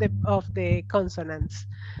use of the consonants.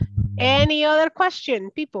 Any other question,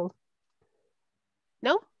 people?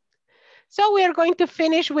 No? So we are going to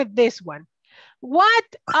finish with this one.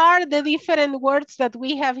 What are the different words that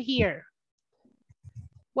we have here?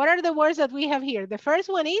 What are the words that we have here? The first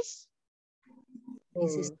one is?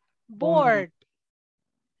 Board.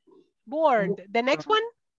 Board. The next one?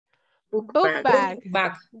 Book bag.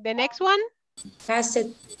 The next one?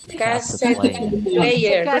 Cassette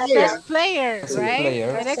player. Cassette player, right?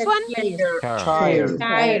 The next one?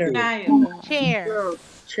 Chair. Chair.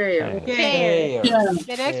 Chair. Chair.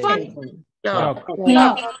 The next one? Clock.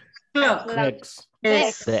 Clock.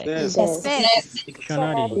 Desk. Desk. Desk. Desk.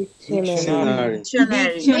 Dictionary. Dictionary.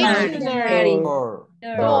 Dictionary.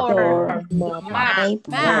 Door. Map.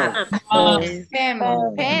 Map. Pen.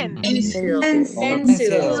 Pen. Pencil. Pencil.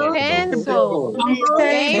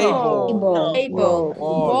 Table.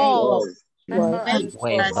 Wall.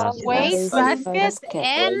 Waste basket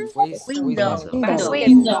and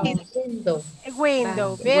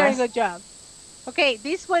window. Very good job. Okay,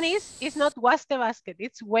 this one is not waste basket,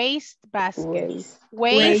 it's waste basket.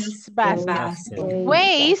 Waste basket.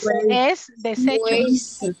 Waste es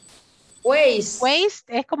desechos. Waste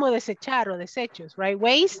es como desechar o desechos, right?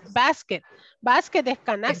 Waste basket. Basket es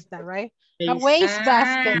canasta, right? A waste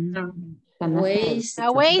basket. A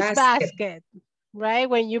waste basket, right?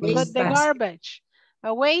 When you put the garbage.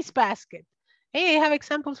 A waste basket. Hey, I have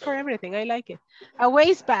examples for everything. I like it. A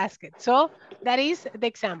waste basket. So that is the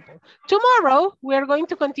example. Tomorrow, we're going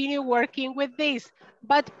to continue working with this.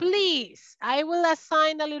 But please, I will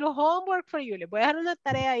assign a little homework for you. Le voy a dejar una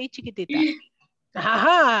tarea ahí chiquitita.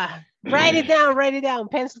 Ajá. Write it down,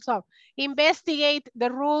 pencils off. Investigate the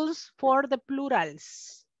rules for the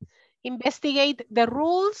plurals. Investigate the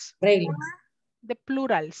rules for the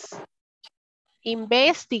plurals.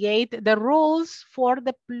 Investigate the rules for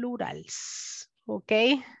the plurals.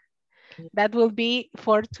 Okay, that will be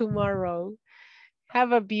for tomorrow.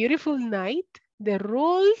 Have a beautiful night. The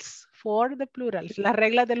rules for the plurals. Las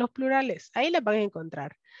reglas de los plurales. Ahí las van a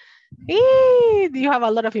encontrar. Y you have a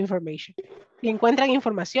lot of information. Si encuentran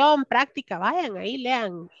información, práctica, vayan ahí,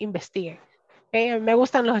 lean, investiguen. Okay? Me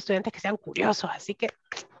gustan los estudiantes que sean curiosos, así que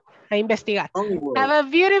a investigar. Homework. Have a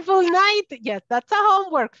beautiful night. Yes, that's a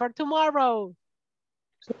homework for tomorrow.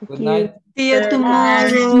 Good night. See you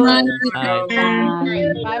tomorrow.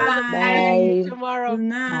 Bye. Tomorrow. Good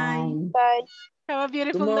night. Have a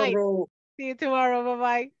beautiful night. See you tomorrow.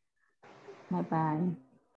 Bye-bye. Bye-bye.